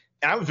comeback.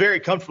 And I'm very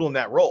comfortable in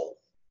that role.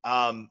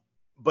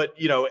 But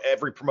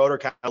every promoter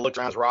kind of looked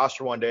around his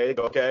roster one day and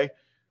go, okay,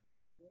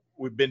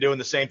 we've been doing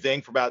the same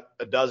thing for about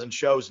a dozen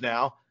shows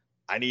now.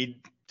 I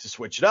need to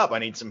switch it up. I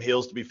need some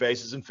heels to be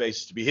faces and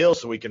faces to be heels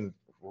so we can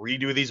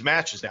redo these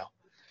matches now.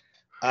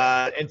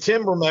 And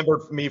Tim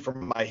remembered me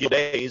from my heel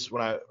days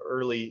when I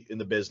early in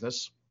the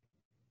business,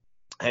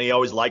 and he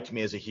always liked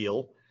me as a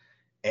heel.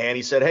 And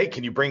he said, hey,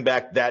 can you bring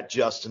back that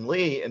Justin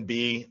Lee and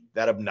be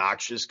that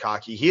obnoxious,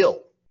 cocky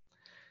heel?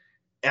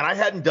 And I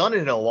hadn't done it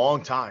in a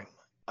long time.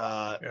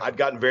 I'd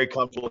gotten very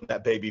comfortable in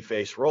that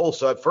babyface role.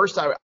 So at first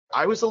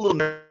I was a little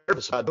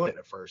nervous about doing it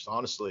at first,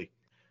 honestly.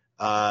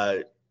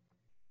 I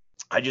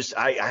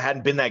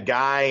hadn't been that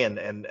guy,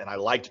 and I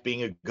liked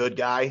being a good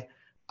guy.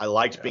 I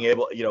liked being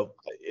able,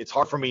 it's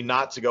hard for me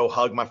not to go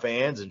hug my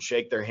fans and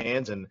shake their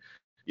hands and,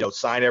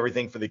 sign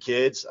everything for the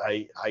kids.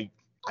 I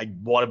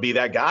want to be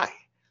that guy.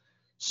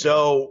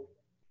 So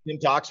Tim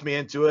talks me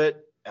into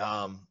it.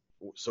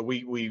 So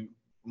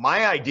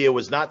my idea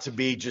was not to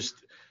be just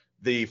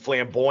the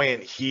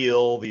flamboyant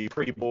heel, the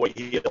pretty boy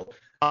heel.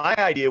 My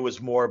idea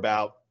was more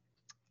about,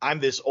 I'm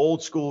this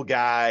old school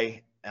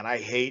guy and I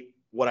hate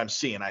what I'm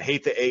seeing. I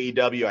hate the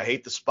AEW. I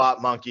hate the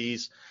spot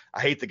monkeys.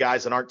 I hate the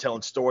guys that aren't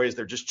telling stories.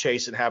 They're just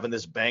chasing, having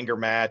this banger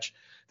match.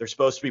 They're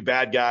supposed to be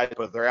bad guys,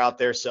 but they're out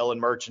there selling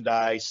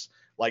merchandise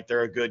like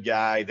they're a good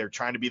guy. They're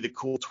trying to be the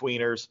cool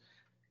tweeners.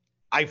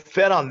 I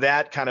fed on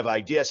that kind of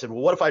idea. I said,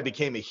 well, what if I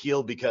became a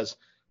heel because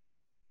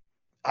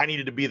I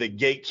needed to be the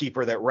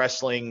gatekeeper that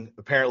wrestling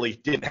apparently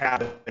didn't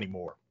have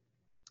anymore?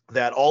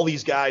 That all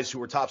these guys who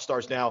were top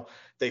stars now,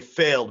 they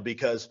failed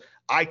because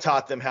I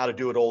taught them how to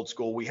do it old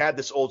school. We had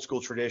this old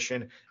school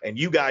tradition, and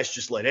you guys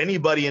just let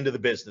anybody into the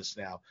business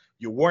now.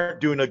 You weren't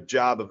doing a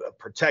job of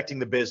protecting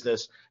the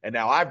business, and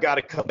now I've got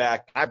to come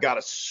back. I've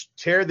got to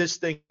tear this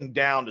thing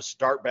down to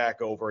start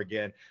back over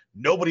again.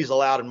 Nobody's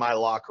allowed in my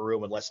locker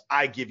room unless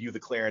I give you the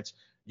clearance.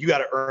 You got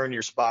to earn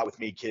your spot with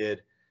me,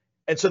 kid.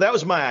 And so that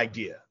was my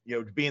idea,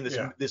 being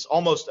this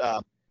almost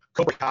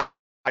Cobra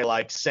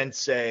Kai-like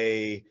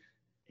sensei,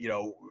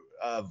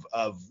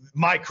 of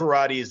my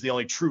karate is the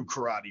only true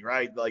karate,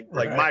 right? Like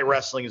my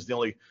wrestling is the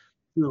only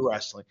true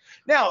wrestling.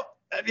 Now,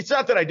 it's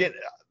not that I didn't.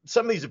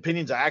 Some of these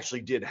opinions I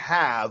actually did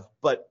have,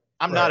 but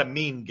I'm not a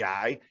mean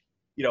guy.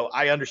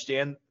 I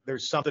understand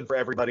there's something for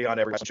everybody on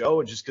every show,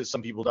 and just because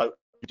some people do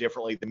it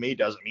differently than me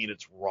doesn't mean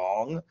it's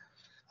wrong.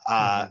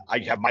 I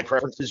have my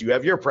preferences. You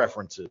have your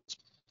preferences.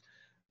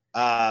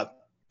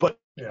 But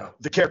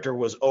the character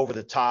was over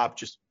the top.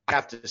 Just I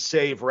have to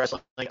save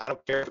wrestling. I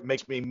don't care if it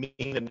makes me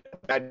mean and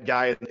a bad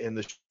guy in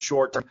the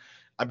short term.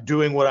 I'm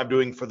doing what I'm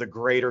doing for the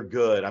greater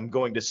good. I'm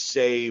going to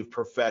save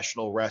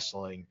professional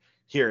wrestling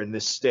here in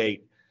this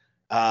state.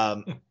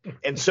 And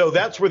so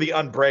that's where the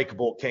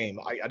Unbreakable came.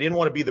 I didn't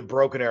want to be the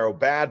Broken Arrow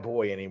bad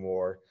boy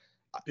anymore.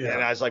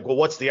 And I was like, well,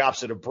 what's the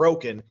opposite of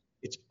broken?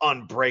 It's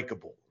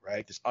unbreakable,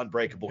 right? This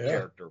unbreakable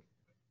character.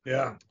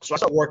 Yeah. So I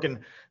started working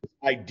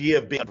the idea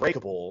of being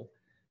unbreakable.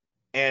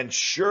 And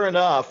sure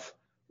enough,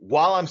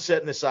 while I'm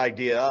setting this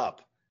idea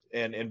up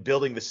and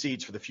building the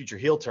seeds for the future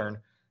heel turn,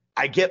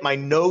 I get my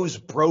nose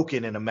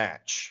broken in a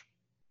match.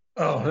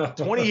 Oh,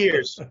 no. 20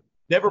 years,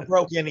 never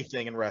broke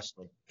anything in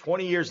wrestling.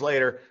 20 years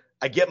later,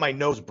 I get my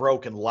nose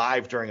broken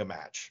live during a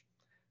match,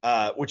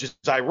 which is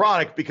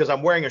ironic because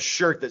I'm wearing a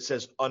shirt that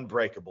says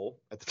Unbreakable.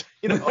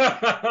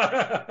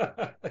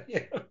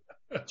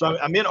 So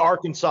I'm in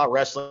Arkansas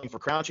wrestling for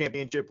Crown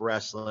Championship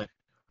Wrestling.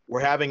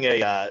 We're having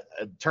a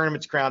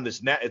tournament's crowned.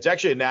 It's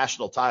actually a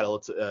national title.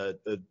 It's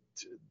the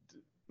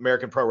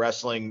American Pro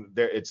Wrestling.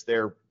 It's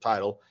their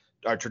title.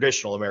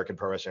 traditional American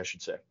pro wrestling, I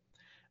should say.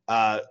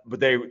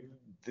 But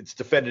it's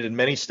defended in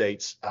many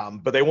states.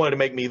 But they wanted to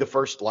make me the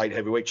first light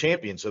heavyweight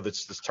champion. So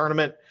this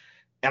tournament,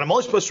 and I'm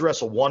only supposed to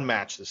wrestle one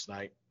match this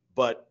night,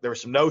 but there were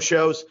some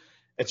no-shows.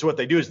 And so what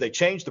they do is they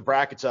change the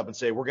brackets up and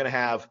say, we're going to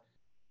have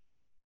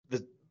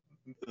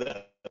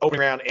the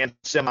opening round and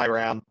semi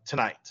round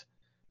tonight.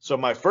 So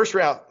my first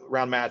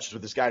round match is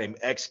with this guy named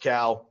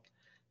X-Cal,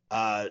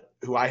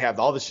 who I have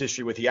all this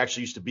history with. He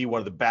actually used to be one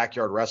of the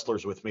backyard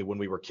wrestlers with me when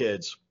we were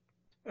kids,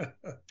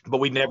 but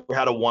we never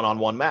had a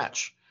one-on-one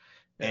match.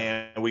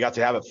 And we got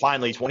to have it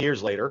finally 20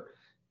 years later.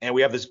 And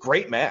we have this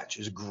great match.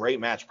 It was a great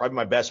match, probably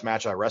my best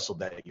match I wrestled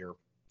that year.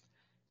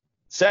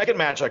 Second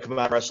match, I come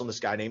out wrestling this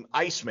guy named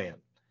Iceman.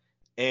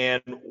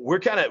 And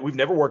we've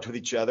never worked with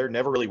each other,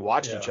 never really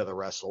watched each other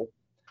wrestle.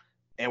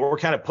 And we're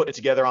kind of putting it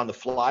together on the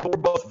fly. We're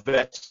both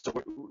vets,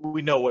 so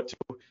we know what to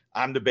do.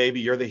 I'm the baby,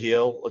 you're the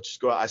heel. Let's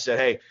just go out. I said,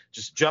 hey,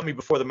 just jump me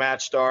before the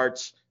match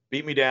starts,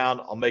 beat me down.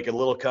 I'll make a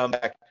little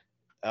comeback,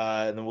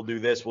 and then we'll do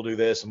this,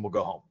 and we'll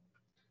go home.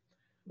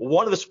 Well,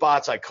 one of the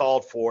spots I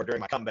called for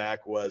during my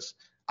comeback was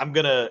I'm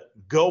going to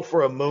go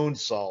for a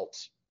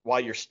moonsault while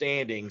you're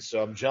standing,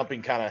 so I'm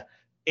jumping kind of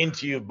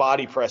into you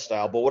body press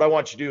style. But what I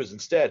want you to do is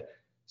instead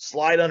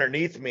slide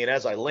underneath me, and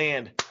as I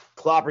land,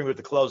 clobber me with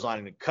the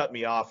clothesline and cut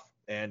me off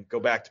and go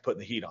back to putting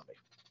the heat on me.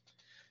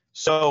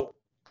 So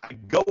I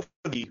go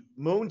for the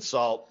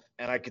moonsault,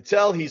 and I could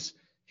tell he's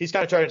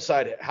kind of trying to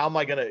decide, how am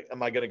I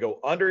gonna go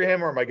under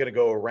him, or am I gonna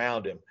go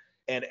around him?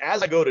 And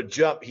as I go to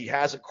jump, he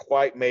hasn't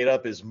quite made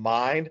up his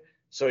mind,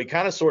 so he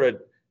kind of sort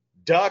of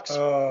ducks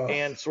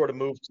and sort of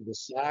moves to the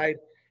side.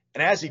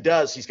 And as he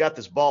does, he's got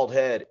this bald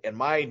head, and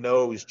my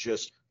nose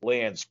just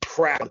lands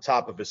crack on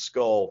top of his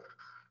skull,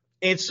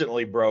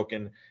 instantly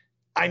broken.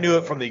 I knew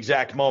it from the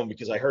exact moment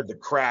because I heard the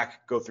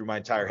crack go through my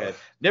entire head.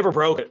 Never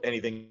broke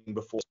anything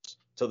before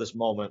till this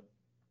moment.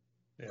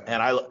 Yeah.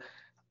 And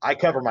I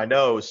cover my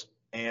nose,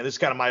 and this is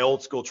kind of my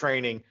old school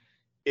training.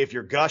 If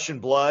you're gushing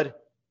blood,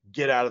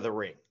 get out of the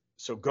ring.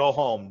 So go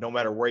home no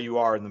matter where you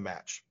are in the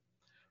match.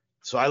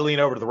 So I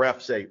lean over to the ref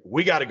and say,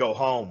 we got to go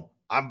home.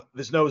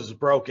 This nose is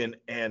broken.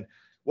 And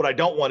what I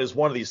don't want is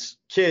one of these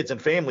kids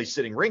and families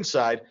sitting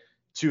ringside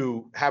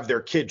to have their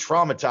kid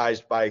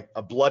traumatized by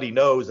a bloody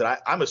nose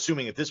that I'm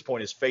assuming at this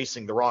point is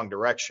facing the wrong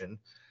direction.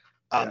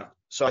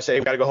 So I say,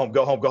 we got to go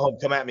home,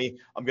 come at me.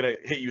 I'm going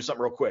to hit you with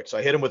something real quick. So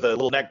I hit him with a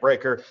little neck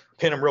breaker,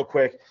 pin him real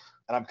quick,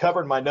 and I'm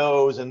covering my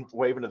nose and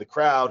waving to the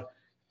crowd.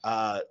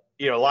 A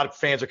lot of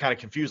fans are kind of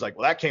confused, like,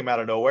 well, that came out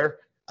of nowhere.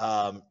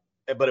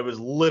 But it was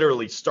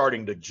literally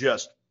starting to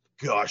just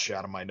gush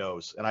out of my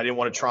nose. And I didn't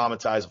want to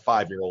traumatize a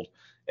 5-year-old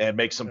and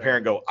make some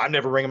parent go, I'm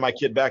never bringing my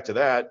kid back to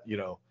that,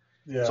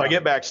 Yeah. So I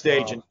get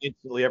backstage and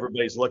instantly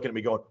everybody's looking at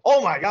me going,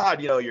 oh my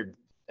God, I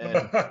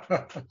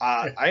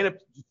end up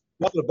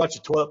putting a bunch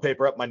of toilet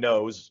paper up my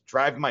nose,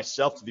 driving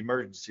myself to the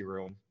emergency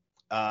room.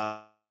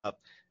 Now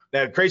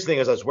the crazy thing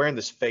is I was wearing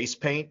this face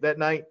paint that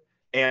night,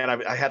 and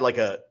I had like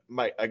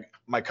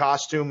my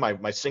costume,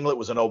 my singlet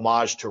was an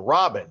homage to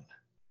Robin,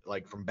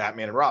 like from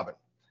Batman and Robin.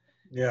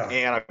 Yeah.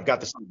 And I've got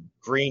this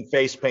green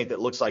face paint that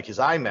looks like his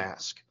eye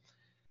mask.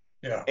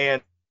 Yeah.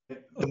 And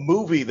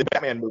the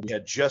Batman movie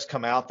had just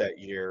come out that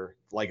year,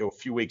 like a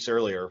few weeks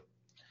earlier.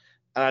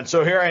 And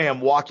so here I am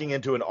walking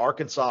into an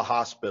Arkansas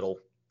hospital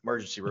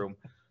emergency room,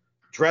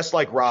 dressed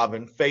like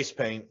Robin, face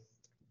paint,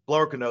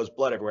 broken nose,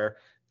 blood everywhere.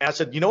 And I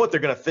said, you know what they're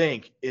going to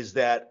think is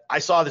that I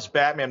saw this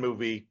Batman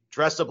movie,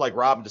 dressed up like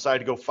Robin, decided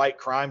to go fight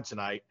crime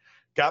tonight,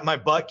 got my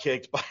butt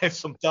kicked by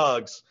some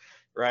thugs,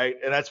 right?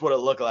 And that's what it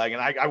looked like.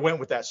 And I went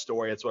with that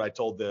story. That's what I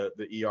told the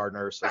ER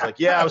nurse. I was like,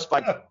 yeah, I was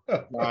fighting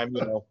crime,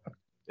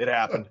 it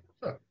happened.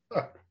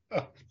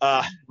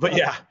 But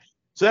yeah,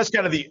 so that's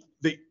kind of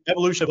the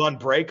evolution of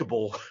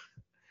Unbreakable.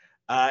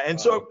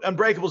 So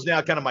Unbreakable is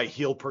now kind of my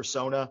heel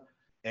persona.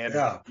 And,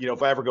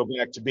 if I ever go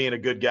back to being a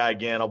good guy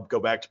again, I'll go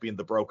back to being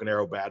the Broken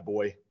Arrow bad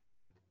boy.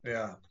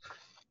 Yeah.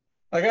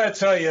 I got to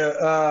tell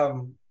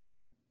you,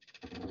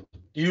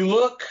 you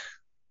look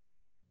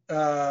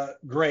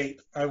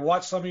great. I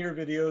watched some of your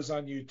videos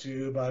on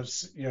YouTube.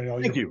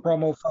 Your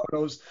promo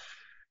photos.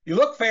 You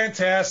look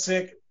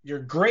fantastic. You're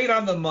great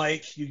on the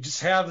mic. You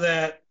just have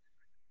that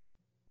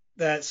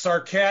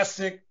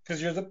sarcastic,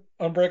 because you're the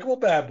Unbreakable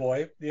bad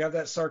boy. You have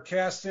that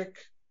sarcastic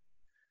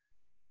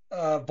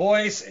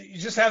voice. You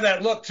just have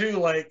that look too,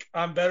 like,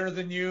 I'm better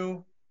than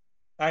you.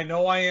 I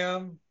know I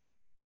am.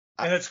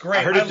 And it's great.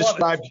 I heard it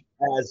described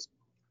as,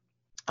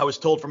 I was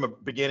told from a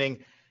beginning,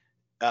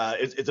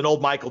 it's an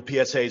old Michael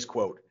P.S. Hayes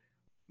quote.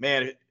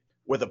 Man,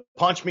 with a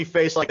punch me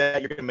face like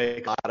that, you're going to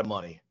make a lot of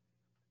money.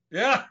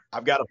 Yeah.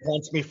 I've got a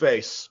punch me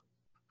face.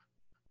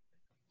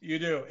 You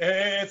do.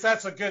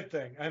 That's a good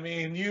thing. I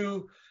mean,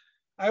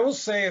 I will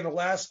say in the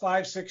last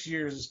 5-6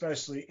 years,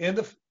 especially,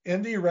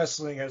 indie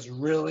wrestling has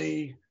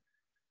really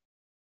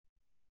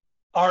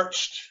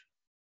arched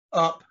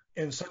up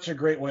in such a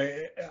great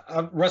way.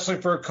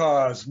 Wrestling for a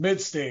Cause,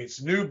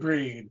 Mid-States, New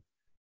Breed,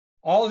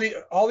 all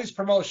these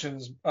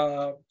promotions,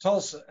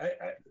 Tulsa.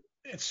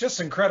 It's just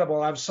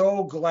incredible. I'm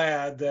so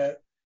glad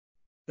that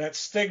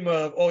stigma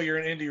of, oh, you're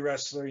an indie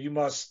wrestler, you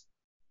must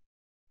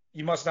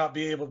you must not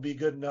be able to be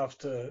good enough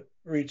to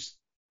reach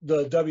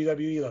the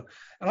WWE level.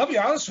 And I'll be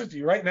honest with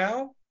you, right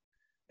now,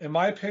 in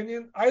my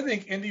opinion, I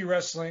think indie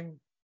wrestling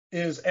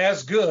is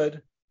as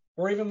good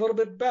or even a little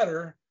bit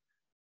better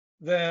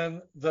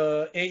than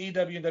the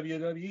AEW and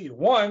WWE.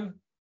 One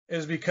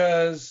is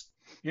because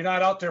you're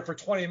not out there for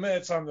 20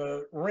 minutes on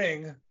the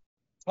ring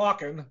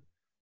talking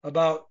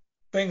about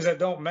things that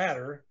don't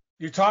matter.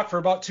 You talk for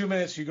about 2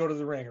 minutes, you go to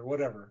the ring or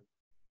whatever.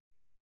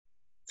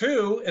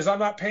 Two is I'm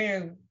not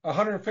paying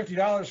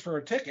 $150 for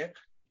a ticket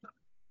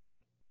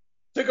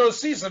to go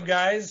see some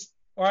guys,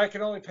 or I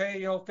can only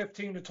pay,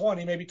 15 to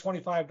 20, maybe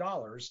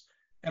 $25,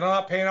 and I'm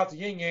not paying out the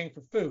yin yang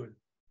for food.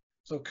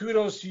 So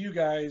kudos to you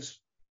guys.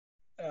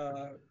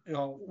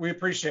 We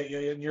appreciate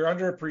you, and you're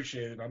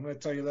underappreciated. I'm going to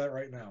tell you that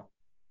right now.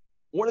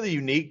 One of the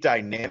unique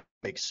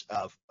dynamics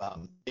of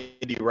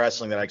indie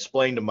wrestling that I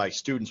explain to my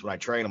students when I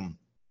train them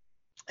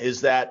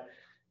is that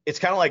it's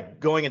kind of like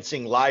going and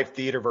seeing live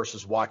theater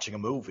versus watching a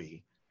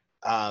movie.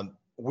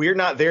 We're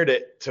not there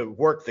to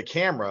work the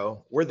camera.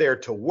 We're there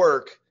to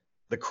work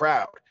the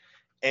crowd.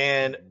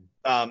 And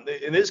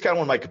this is kind of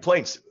one of my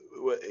complaints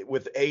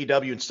with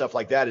AEW and stuff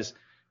like that is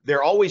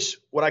they're always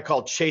what I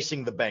call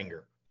chasing the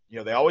banger.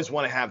 They always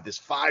want to have this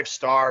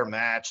 5-star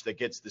match that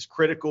gets this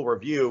critical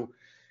review.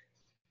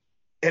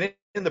 And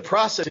in the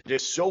process, it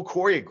is so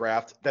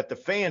choreographed that the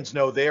fans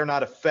know they are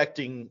not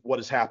affecting what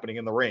is happening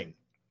in the ring.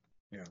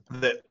 Yeah.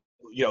 That,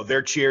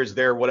 their cheers,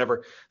 their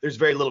whatever, there's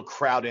very little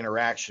crowd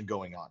interaction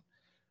going on.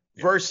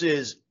 Yeah.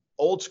 Versus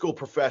old school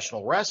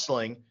professional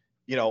wrestling,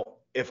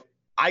 if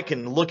I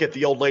can look at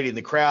the old lady in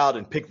the crowd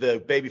and pick the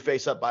baby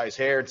face up by his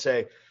hair and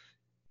say,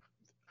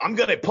 I'm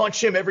going to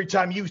punch him every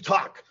time you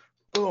talk.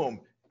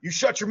 Boom. You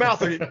shut your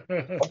mouth.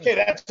 Okay,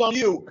 that's on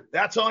you.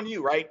 That's on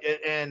you, right?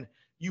 And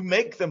you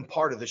make them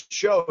part of the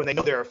show, and they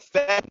know they're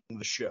affecting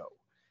the show.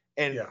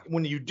 And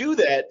when you do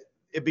that,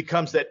 it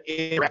becomes that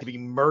interactive,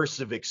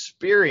 immersive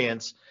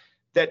experience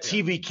that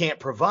TV can't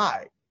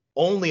provide.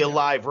 Only a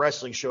live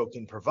wrestling show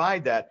can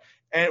provide that.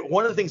 And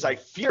one of the things I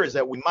fear is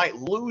that we might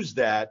lose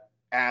that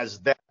as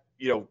that,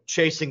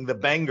 chasing the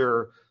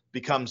banger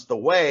becomes the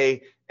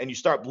way, and you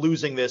start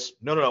losing this,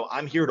 no,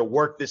 I'm here to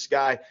work this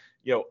guy.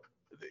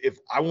 If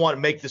I want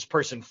to make this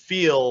person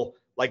feel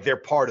like they're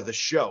part of the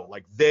show,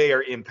 like they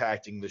are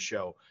impacting the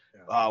show.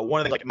 Yeah.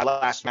 One of the, like my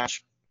last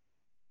match,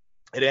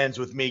 it ends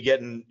with me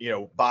getting,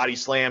 body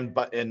slammed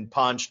and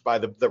punched by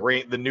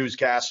the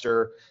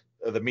newscaster,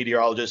 the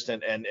meteorologist,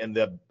 and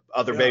the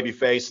other baby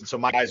face. And so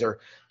my guys are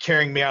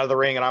carrying me out of the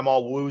ring and I'm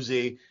all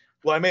woozy.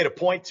 Well, I made a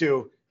point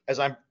to, as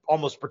I'm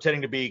almost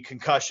pretending to be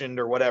concussioned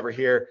or whatever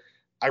here,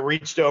 I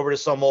reached over to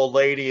some old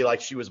lady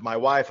like she was my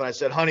wife, and I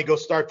said, honey, go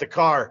start the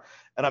car.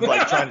 And I'm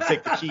like trying to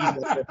take the keys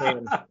out of her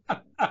hand.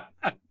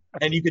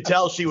 And you could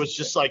tell she was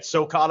just like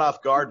so caught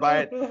off guard by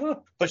it.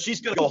 But she's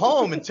going to go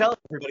home and tell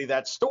everybody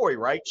that story,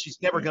 right? She's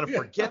never going to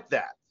forget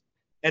that.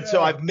 And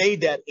so I've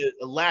made that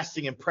a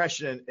lasting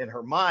impression in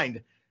her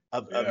mind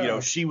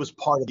of she was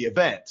part of the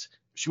event.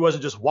 She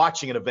wasn't just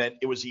watching an event.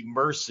 It was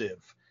immersive.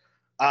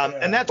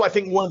 And that's why I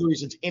think one of the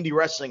reasons indie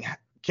wrestling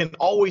can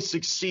always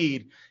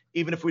succeed,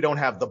 even if we don't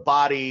have the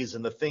bodies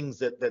and the things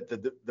that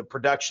the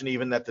production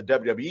even that the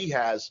WWE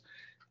has.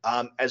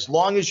 As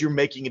long as you're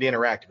making it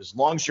interactive, as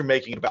long as you're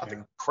making it about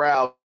the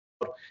crowd,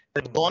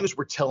 as long as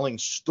we're telling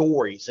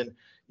stories, and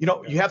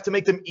you have to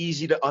make them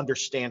easy to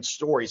understand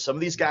stories. Some of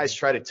these guys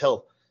try to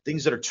tell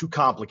things that are too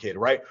complicated,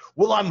 right?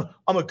 Well,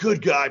 I'm a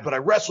good guy, but I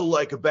wrestle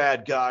like a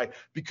bad guy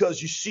because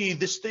you see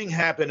this thing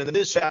happened and then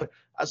this happened.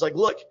 I was like,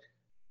 look,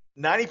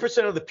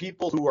 90% of the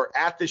people who are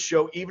at this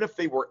show, even if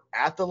they were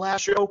at the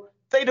last show,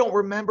 they don't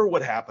remember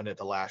what happened at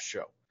the last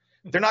show.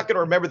 They're not going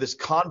to remember this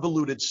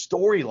convoluted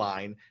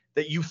storyline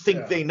that you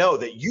think they know,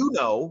 that you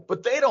know,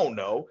 but they don't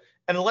know.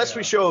 And unless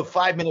we show a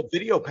 5-minute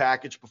video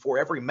package before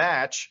every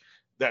match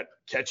that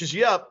catches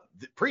you up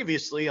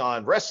previously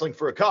on Wrestling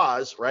for a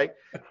Cause, right?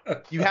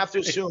 You have to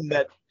assume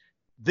that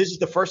this is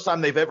the first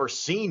time they've ever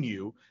seen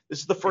you. This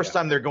is the first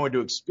time they're going to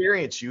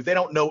experience you. They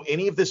don't know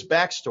any of this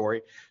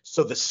backstory.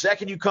 So the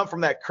second you come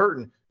from that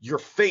curtain, your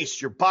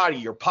face, your body,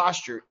 your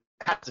posture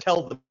has to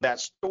tell them that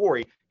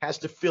story, has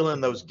to fill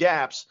in those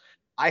gaps.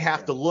 I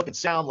have to look and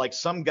sound like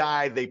some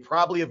guy they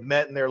probably have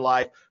met in their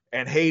life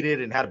and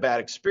hated and had a bad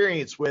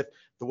experience with,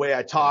 the way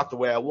I talk, the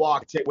way I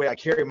walk, the way I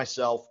carry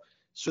myself,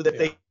 so that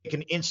they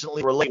can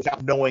instantly relate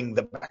without knowing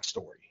the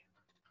backstory.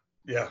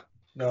 Yeah,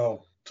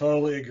 no,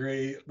 totally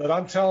agree. But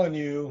I'm telling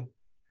you,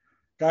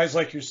 guys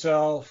like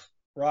yourself,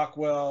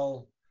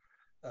 Rockwell,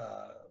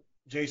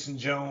 Jason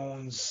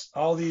Jones,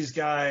 all these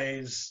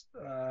guys,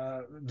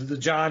 the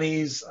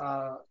Johnnies,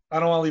 I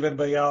don't want to leave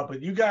anybody out,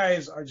 but you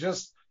guys are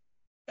just,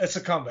 it's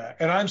a comeback.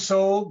 And I'm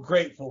so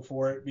grateful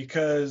for it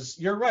because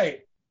you're right.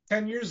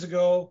 10 years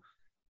ago,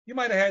 you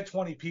might have had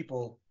 20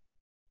 people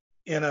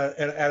at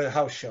a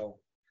house show.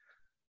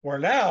 Where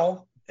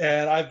now,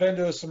 and I've been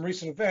to some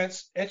recent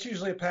events, it's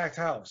usually a packed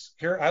house.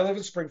 Here, I live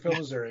in Springfield,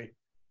 Missouri.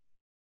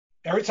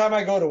 Every time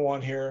I go to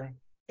one here,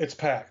 it's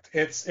packed.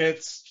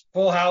 It's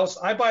full house.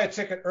 I buy a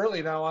ticket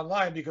early now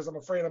online because I'm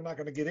afraid I'm not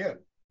going to get in.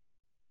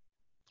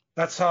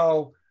 That's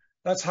how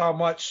that's how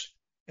much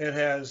it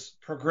has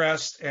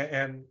progressed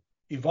and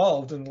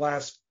evolved in the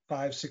last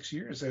 5, 6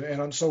 years.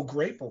 And I'm so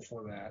grateful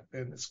for that.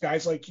 And it's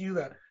guys like you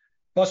that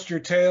bust your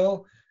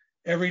tail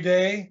every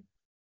day.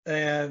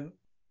 And,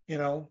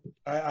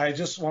 I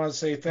just want to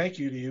say thank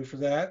you to you for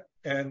that.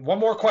 And one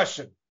more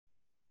question. One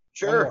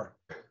Sure. more.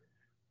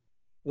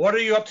 What are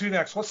you up to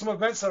next? What's some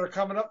events that are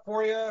coming up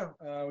for you?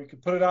 We can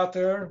put it out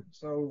there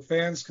so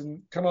fans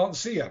can come out and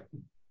see you.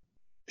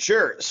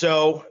 Sure.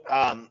 So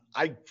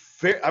I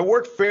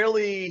work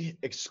fairly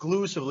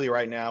exclusively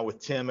right now with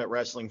Tim at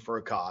Wrestling for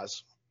a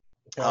Cause.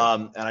 Okay.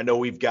 And I know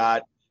we've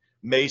got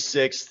May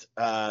 6th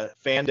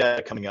Fan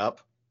Day coming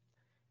up.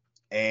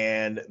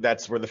 And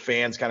that's where the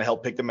fans kind of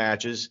help pick the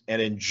matches.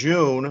 And in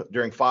June,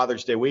 during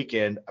Father's Day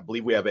weekend, I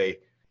believe we have a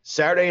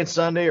Saturday and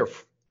Sunday, or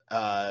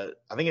I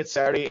think it's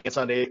Saturday and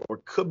Sunday, or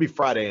it could be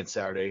Friday and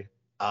Saturday.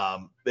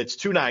 It's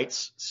 2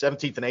 nights,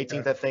 17th and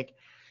 18th, I think,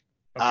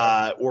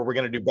 where we're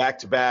going to do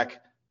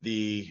back-to-back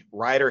the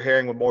Ryder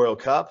Herring Memorial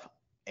Cup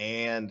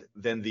and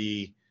then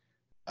the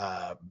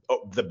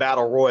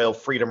Battle Royal,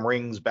 Freedom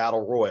Rings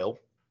Battle Royal.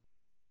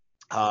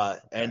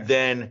 And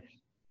then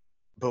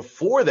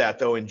before that,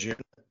 though, in June,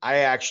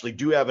 I actually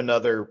do have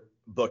another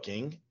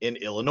booking in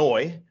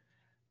Illinois.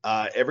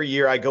 Every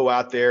year I go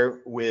out there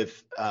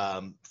with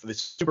for the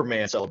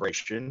Superman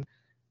celebration.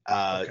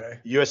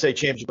 USA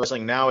Championship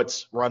Wrestling. Now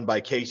it's run by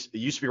Casey. It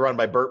used to be run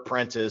by Burt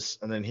Prentice,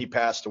 and then he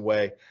passed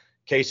away.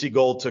 Casey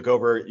Gold took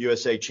over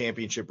USA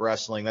Championship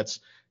Wrestling.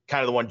 That's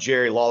kind of the one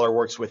Jerry Lawler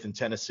works with in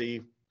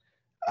Tennessee.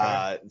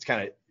 It's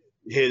kind of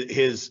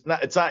his.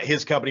 It's not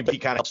his company, but he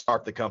kind of helped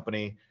start the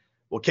company.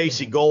 Well,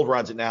 Casey Gold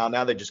runs it now.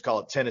 Now they just call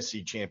it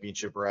Tennessee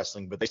Championship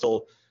Wrestling, but they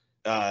still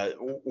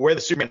where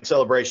the Superman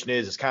celebration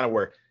is kind of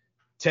where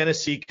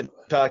Tennessee,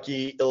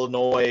 Kentucky,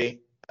 Illinois,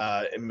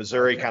 and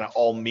Missouri kind of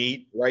all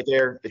meet right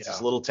there. It's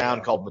this little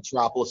town called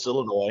Metropolis,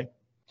 Illinois.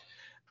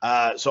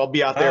 So I'll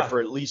be out there for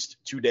at least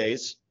 2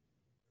 days,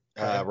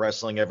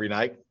 wrestling every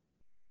night.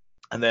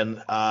 And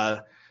then,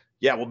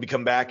 we'll be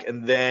coming back.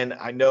 And then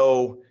I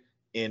know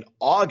in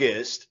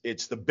August,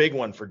 it's the big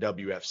one for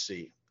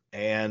WFC.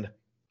 And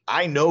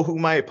I know who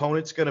my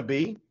opponent's going to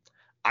be.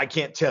 I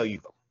can't tell you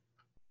them.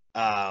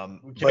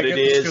 But it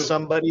is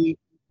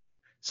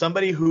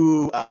somebody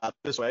who,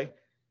 this way,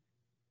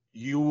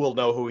 you will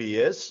know who he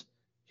is.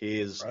 He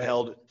has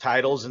held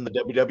titles in the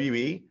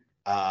WWE.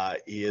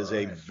 He is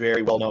a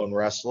very well-known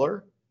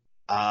wrestler.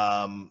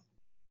 And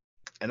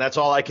that's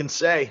all I can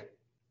say.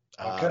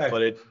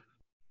 But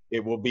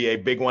it will be a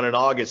big one in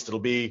August. It'll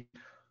be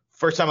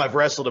first time I've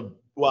wrestled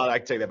I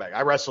can take that back.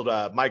 I wrestled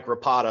Mike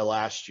Rapata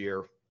last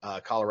year,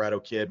 Colorado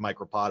kid, Mike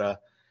Rapata.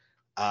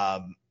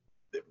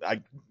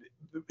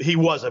 He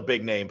was a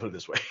big name, put it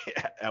this way,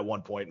 at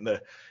one point in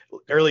the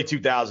early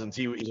 2000s.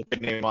 He was a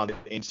big name on the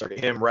indie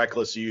circuit. Him,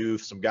 Reckless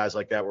Youth, some guys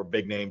like that were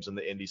big names in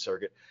the indie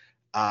circuit.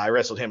 I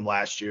wrestled him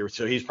last year,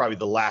 so he's probably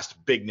the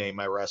last big name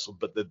I wrestled.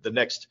 But the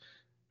next,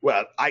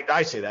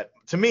 I say that.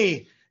 To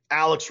me,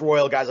 Alex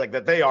Royal, guys like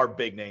that, they are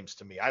big names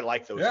to me. I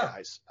like those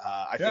guys.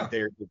 I think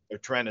they're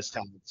tremendous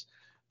talents.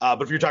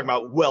 But if you're talking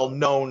about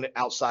well-known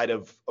outside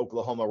of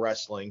Oklahoma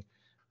wrestling,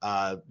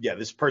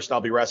 this person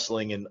I'll be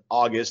wrestling in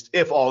August,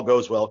 if all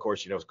goes well. Of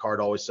course, card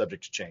always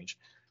subject to change.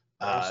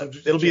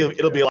 It'll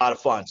be a lot of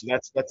fun. So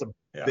that's a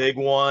big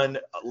one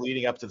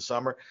leading up to the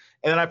summer.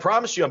 And then I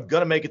promise you, I'm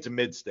gonna make it to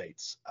Mid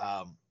States.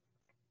 I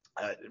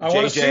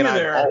want to see you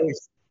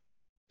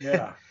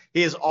there.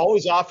 He is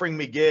always offering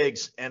me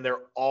gigs, and they're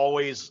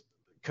always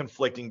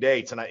conflicting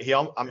dates. And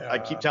I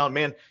keep telling him,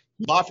 man,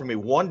 you offer me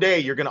one day,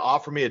 you're going to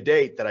offer me a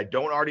date that I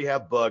don't already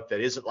have booked,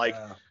 that isn't like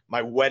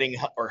my wedding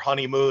or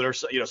honeymoon or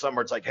something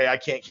where it's like, hey, I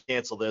can't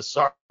cancel this.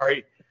 Sorry.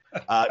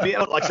 Like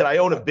I said, I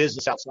own a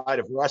business outside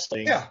of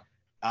wrestling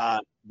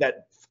that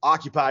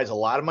occupies a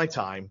lot of my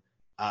time.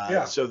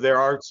 So there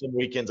are some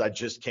weekends I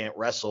just can't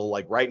wrestle.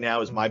 Like right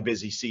now is my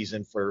busy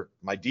season for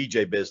my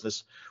DJ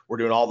business. We're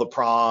doing all the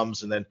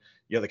proms, and then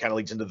that kind of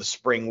leads into the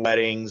spring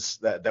weddings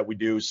that we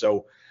do.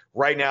 So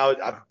right now,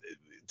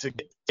 to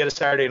get a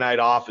Saturday night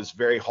off is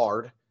very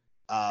hard.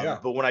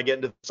 But when I get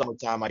into the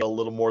summertime, I get a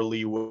little more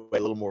leeway, a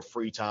little more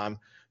free time.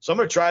 So I'm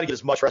going to try to get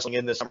as much wrestling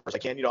in this summer as I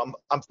can.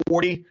 I'm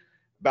 40,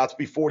 about to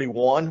be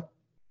 41.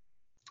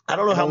 I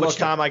don't know how much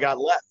time I got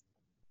left.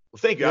 Well,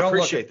 thank you. I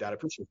appreciate that.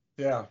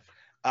 Yeah.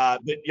 But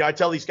I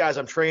tell these guys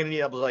I'm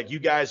training, I was like, you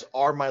guys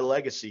are my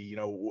legacy.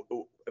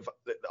 If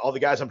all the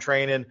guys I'm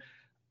training,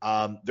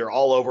 they're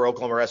all over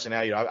Oklahoma wrestling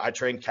now. I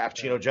train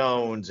Cappuccino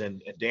Jones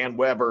and Dan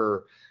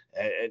Weber,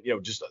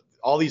 and just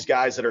all these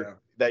guys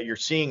that you're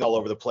seeing all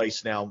over the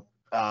place now.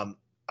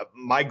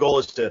 My goal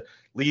is to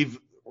leave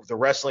the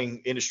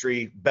wrestling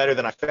industry better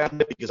than I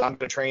found it, because I'm going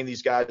to train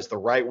these guys the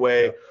right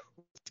way,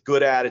 with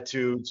good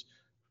attitudes,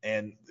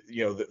 and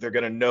they're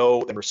going to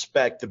know and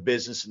respect the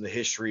business and the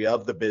history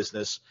of the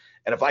business.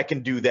 And if I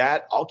can do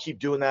that, I'll keep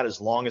doing that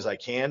as long as I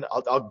can.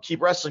 I'll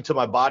keep wrestling till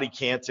my body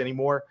can't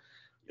anymore.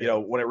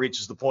 When it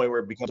reaches the point where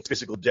it becomes a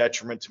physical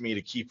detriment to me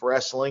to keep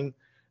wrestling,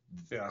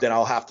 then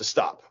I'll have to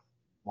stop.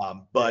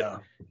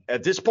 But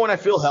at this point, I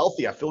feel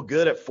healthy. I feel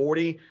good at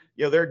 40.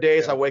 There are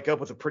days I wake up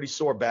with a pretty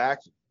sore back.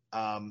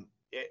 and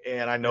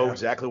I know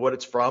exactly what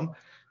it's from.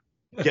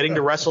 Getting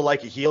to wrestle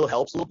like a heel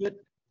helps a little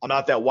bit. I'm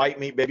not that white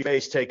meat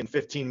babyface taking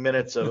 15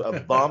 minutes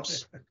of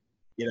bumps.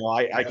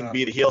 I can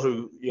be the heel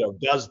who,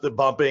 does the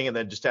bumping and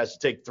then just has to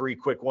take 3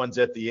 quick ones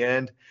at the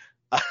end.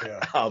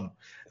 And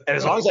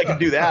as long as I can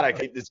do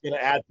that, it's going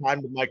to add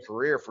time to my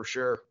career for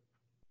sure.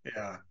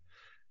 Yeah,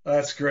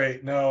 that's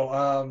great.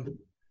 No,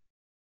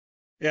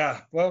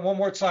 well, one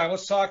more time.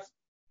 Let's talk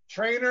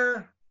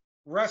trainer,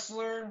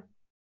 wrestler,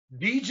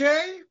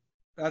 DJ.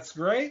 That's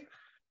great.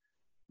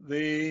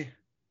 The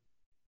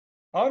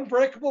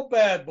unbreakable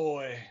bad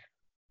boy,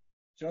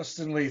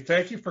 Justin Lee.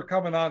 Thank you for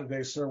coming on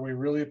today, sir. We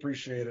really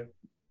appreciate it.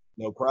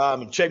 No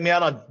problem. And check me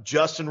out on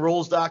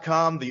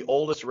justinrules.com, the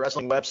oldest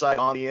wrestling website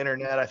on the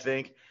internet, I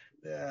think,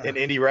 in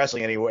indie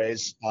wrestling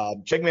anyways.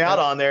 Check me out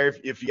on there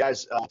if you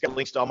guys got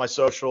links to all my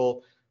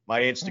social,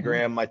 my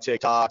Instagram, my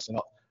TikToks, and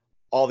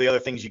all the other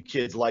things you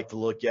kids like to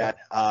look at.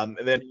 And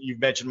then you've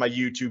mentioned my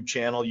YouTube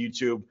channel,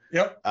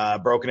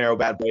 Broken Arrow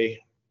Bad Boy.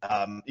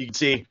 You can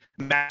see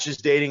matches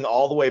dating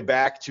all the way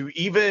back to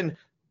even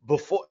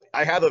before.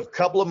 I have a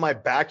couple of my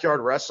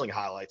backyard wrestling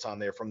highlights on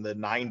there from the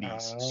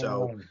 90s.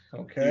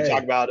 You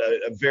talk about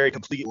a very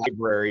complete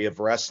library of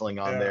wrestling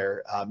on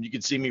there. You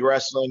can see me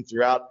wrestling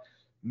throughout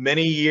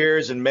many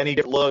years and many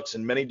different looks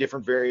and many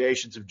different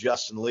variations of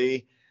Justin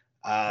Lee.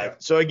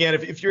 So again,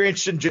 if you're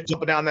interested in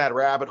jumping down that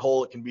rabbit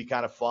hole, it can be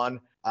kind of fun.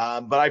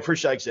 But I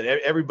appreciate, like I said,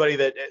 everybody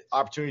that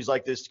opportunities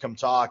like this to come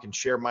talk and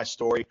share my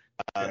story,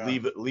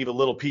 leave a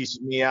little piece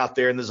of me out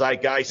there in the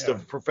zeitgeist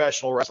of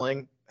professional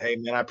wrestling. Hey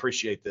man, I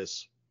appreciate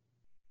this.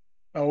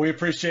 Oh, we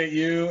appreciate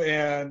you,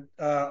 and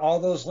all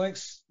those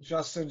links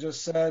Justin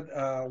just said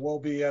will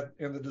be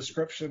in the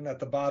description at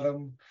the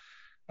bottom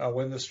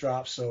when this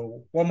drops.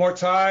 So one more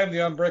time,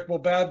 the unbreakable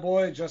bad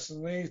boy,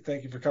 Justin Lee.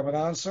 Thank you for coming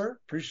on, sir.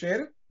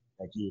 Appreciate it.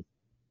 Thank you.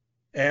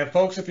 And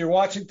folks, if you're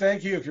watching,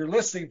 thank you. If you're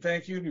listening,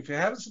 thank you. And if you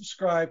haven't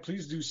subscribed,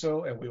 please do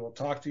so, and we will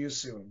talk to you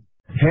soon.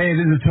 Hey,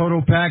 this is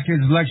Total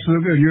Package Lex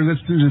Luger, and you're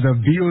listening to the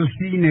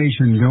VOC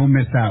Nation. Don't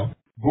miss out.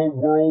 The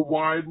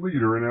worldwide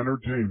leader in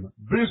entertainment.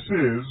 This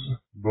is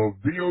the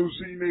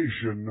VOC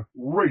Nation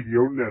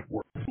Radio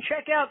Network.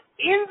 Check out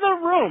In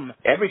the Room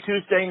every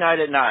Tuesday night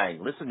at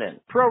 9. Listen in.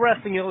 Pro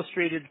Wrestling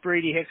Illustrated's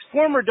Brady Hicks,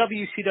 former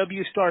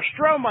WCW star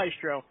Stro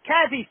Maestro,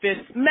 Kathy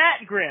Fitz,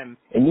 Matt Grimm.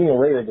 And you and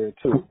Ray are there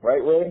too,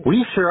 right, Ray?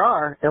 We sure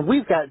are, and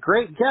we've got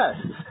great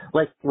guests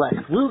like Lex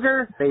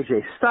Luger,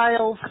 AJ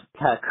Styles,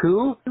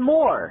 Haku, and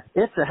more.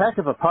 It's a heck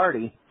of a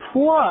party.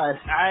 Plus,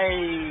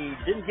 I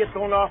didn't get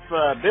thrown off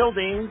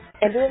buildings.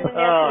 And didn't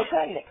get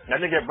pregnant. I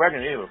didn't get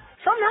pregnant either.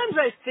 Sometimes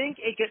I think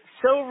it gets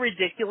so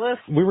ridiculous.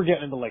 We were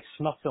getting into like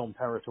snuff film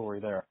territory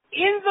there.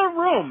 In the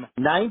Room.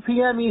 9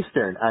 p.m.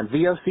 Eastern on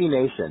VOC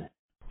Nation.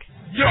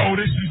 Yo,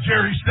 this is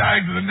Jerry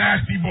Stein of the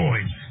Nasty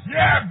Boys.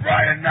 Yeah,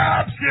 Brian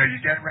Knobs here.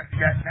 You getting ready to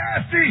get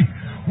nasty?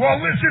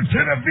 Well, listen to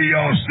the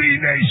VOC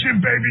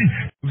Nation, baby.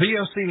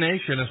 VOC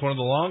Nation is one of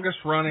the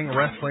longest-running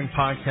wrestling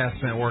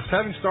podcast networks,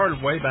 having started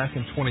way back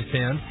in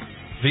 2010.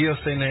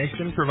 VOC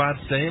Nation provides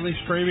daily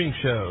streaming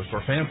shows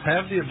where fans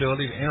have the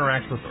ability to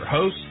interact with their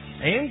hosts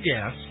and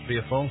guests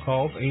via phone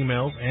calls,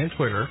 emails, and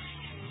Twitter.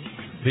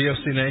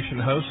 VOC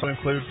Nation hosts will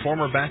include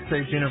former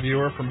backstage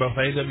interviewer from both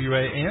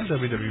AWA and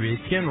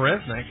WWE, Ken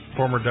Resnick,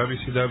 former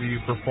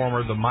WCW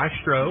performer The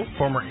Maestro,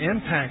 former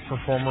Impact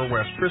performer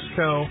Wes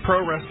Briscoe,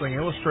 Pro Wrestling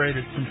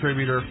Illustrated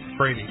contributor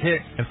Brady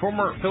Hicks, and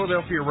former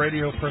Philadelphia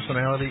radio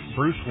personality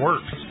Bruce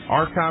Wirtz.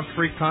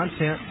 Archive-free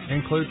content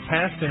includes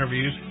past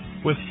interviews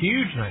with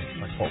huge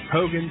names like Hulk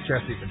Hogan,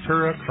 Jesse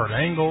Ventura, Kurt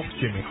Angle,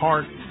 Jimmy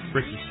Hart,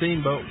 Ricky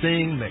Steamboat,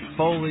 Sting, Mick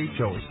Foley,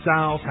 Joey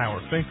Styles,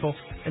 Howard Finkel,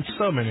 and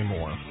so many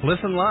more.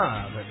 Listen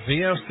live at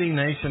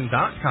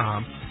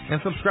VOCNation.com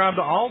and subscribe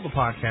to all the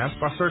podcasts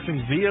by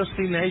searching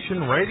VOC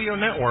Nation Radio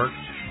Network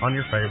on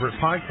your favorite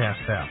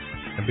podcast app.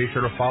 And be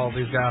sure to follow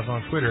these guys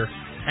on Twitter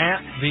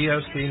at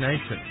VOC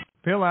Nation.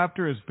 Phil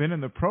Apter has been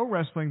in the pro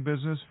wrestling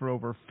business for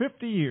over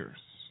 50 years.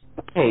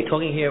 Hey,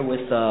 talking here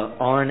with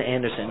Arn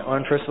Anderson.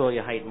 Arn, first of all,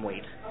 your height and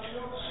weight.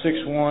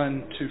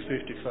 6'1",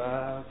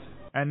 255.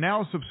 And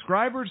now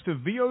subscribers to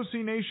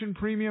VOC Nation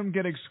Premium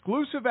get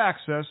exclusive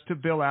access to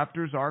Bill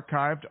Apter's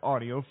archived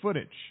audio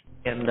footage.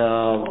 And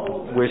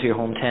where's your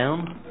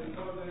hometown?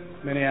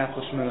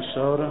 Minneapolis,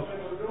 Minnesota.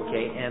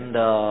 Okay, and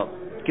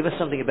give us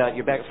something about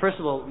your back. First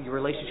of all, your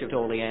relationship to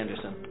Ole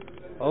Anderson.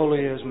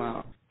 Ole is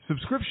my...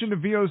 Subscription to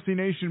VOC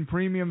Nation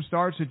Premium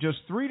starts at just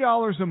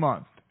 $3 a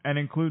month and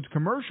includes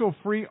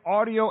commercial-free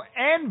audio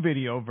and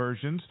video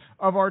versions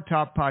of our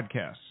top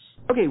podcasts.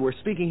 Okay, we're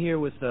speaking here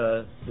with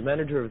the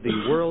manager of the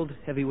World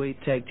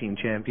Heavyweight Tag Team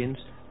Champions,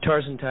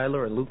 Tarzan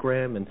Tyler and Luke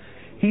Ram, and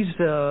he's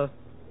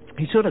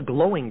sort of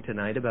glowing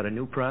tonight about a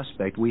new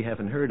prospect we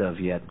haven't heard of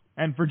yet.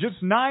 And for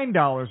just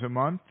 $9 a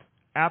month,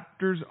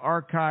 Apter's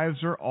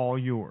archives are all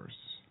yours.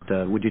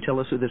 Would you tell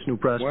us who this new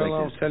prospect is?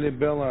 Well, I'll tell you,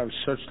 Bill, I've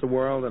searched the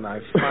world, and I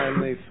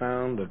finally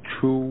found a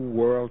true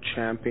world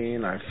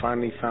champion. I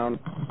finally found...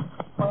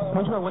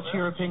 What's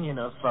your opinion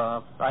of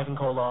Ivan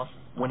Koloff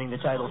winning the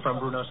title from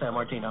Bruno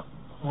Sammartino?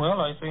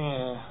 Well, I think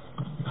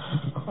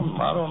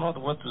I don't know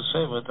what to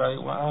say, but I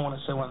want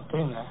to say one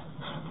thing.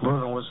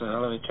 Bruno was a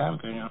hell of a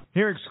champion, you know.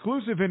 Hear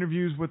exclusive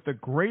interviews with the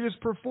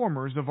greatest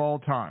performers of all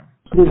time.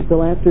 This is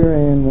Bill After,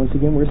 and once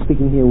again we're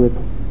speaking here with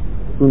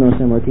Bruno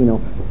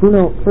Sammartino.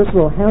 Bruno, first of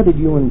all, how did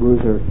you and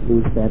Bruiser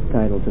lose that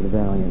title to the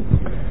Valiants?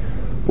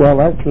 Well,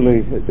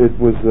 actually, it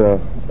was a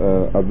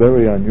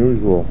very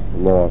unusual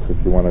loss, if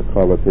you want to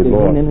call it a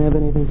loss. Did didn't have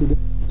anything to do?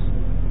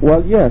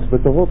 Well, yes,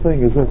 but the whole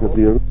thing is this, that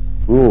the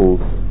rules,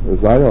 as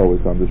I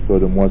always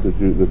understood them, was that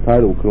the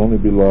title could only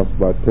be lost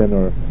by pin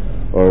or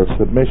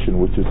submission,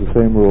 which is the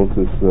same rules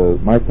as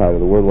my title,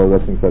 the World Wide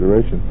Wrestling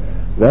Federation.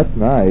 That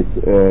night,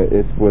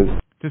 it was...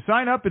 To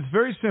sign up, it's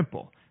very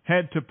simple.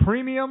 Head to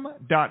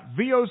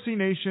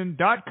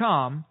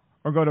premium.vocnation.com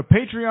or go to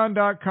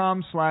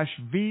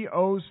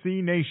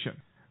patreon.com/VOCNation.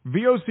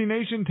 VOC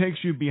Nation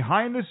takes you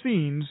behind the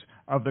scenes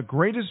of the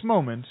greatest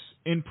moments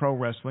in pro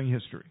wrestling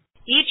history.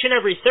 Each and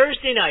every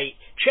Thursday night,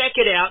 check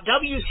it out,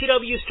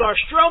 WCW star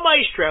Stro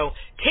Maestro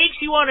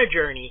takes you on a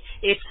journey.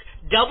 It's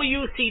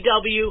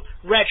WCW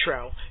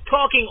Retro,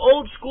 talking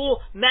old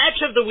school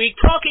match of the week,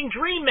 talking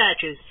dream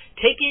matches,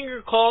 taking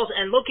your calls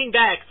and looking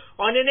back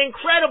on an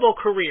incredible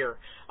career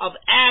of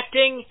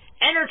acting,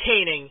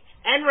 entertaining,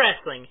 and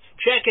wrestling.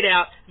 Check it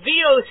out,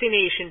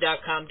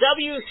 VOCNation.com,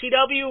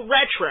 WCW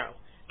Retro.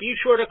 Be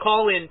sure to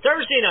call in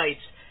Thursday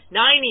nights,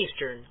 9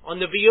 Eastern, on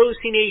the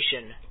VOC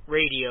Nation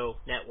Radio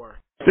Network.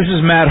 This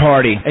is Matt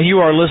Hardy, and you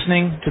are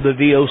listening to the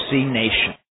VOC Nation.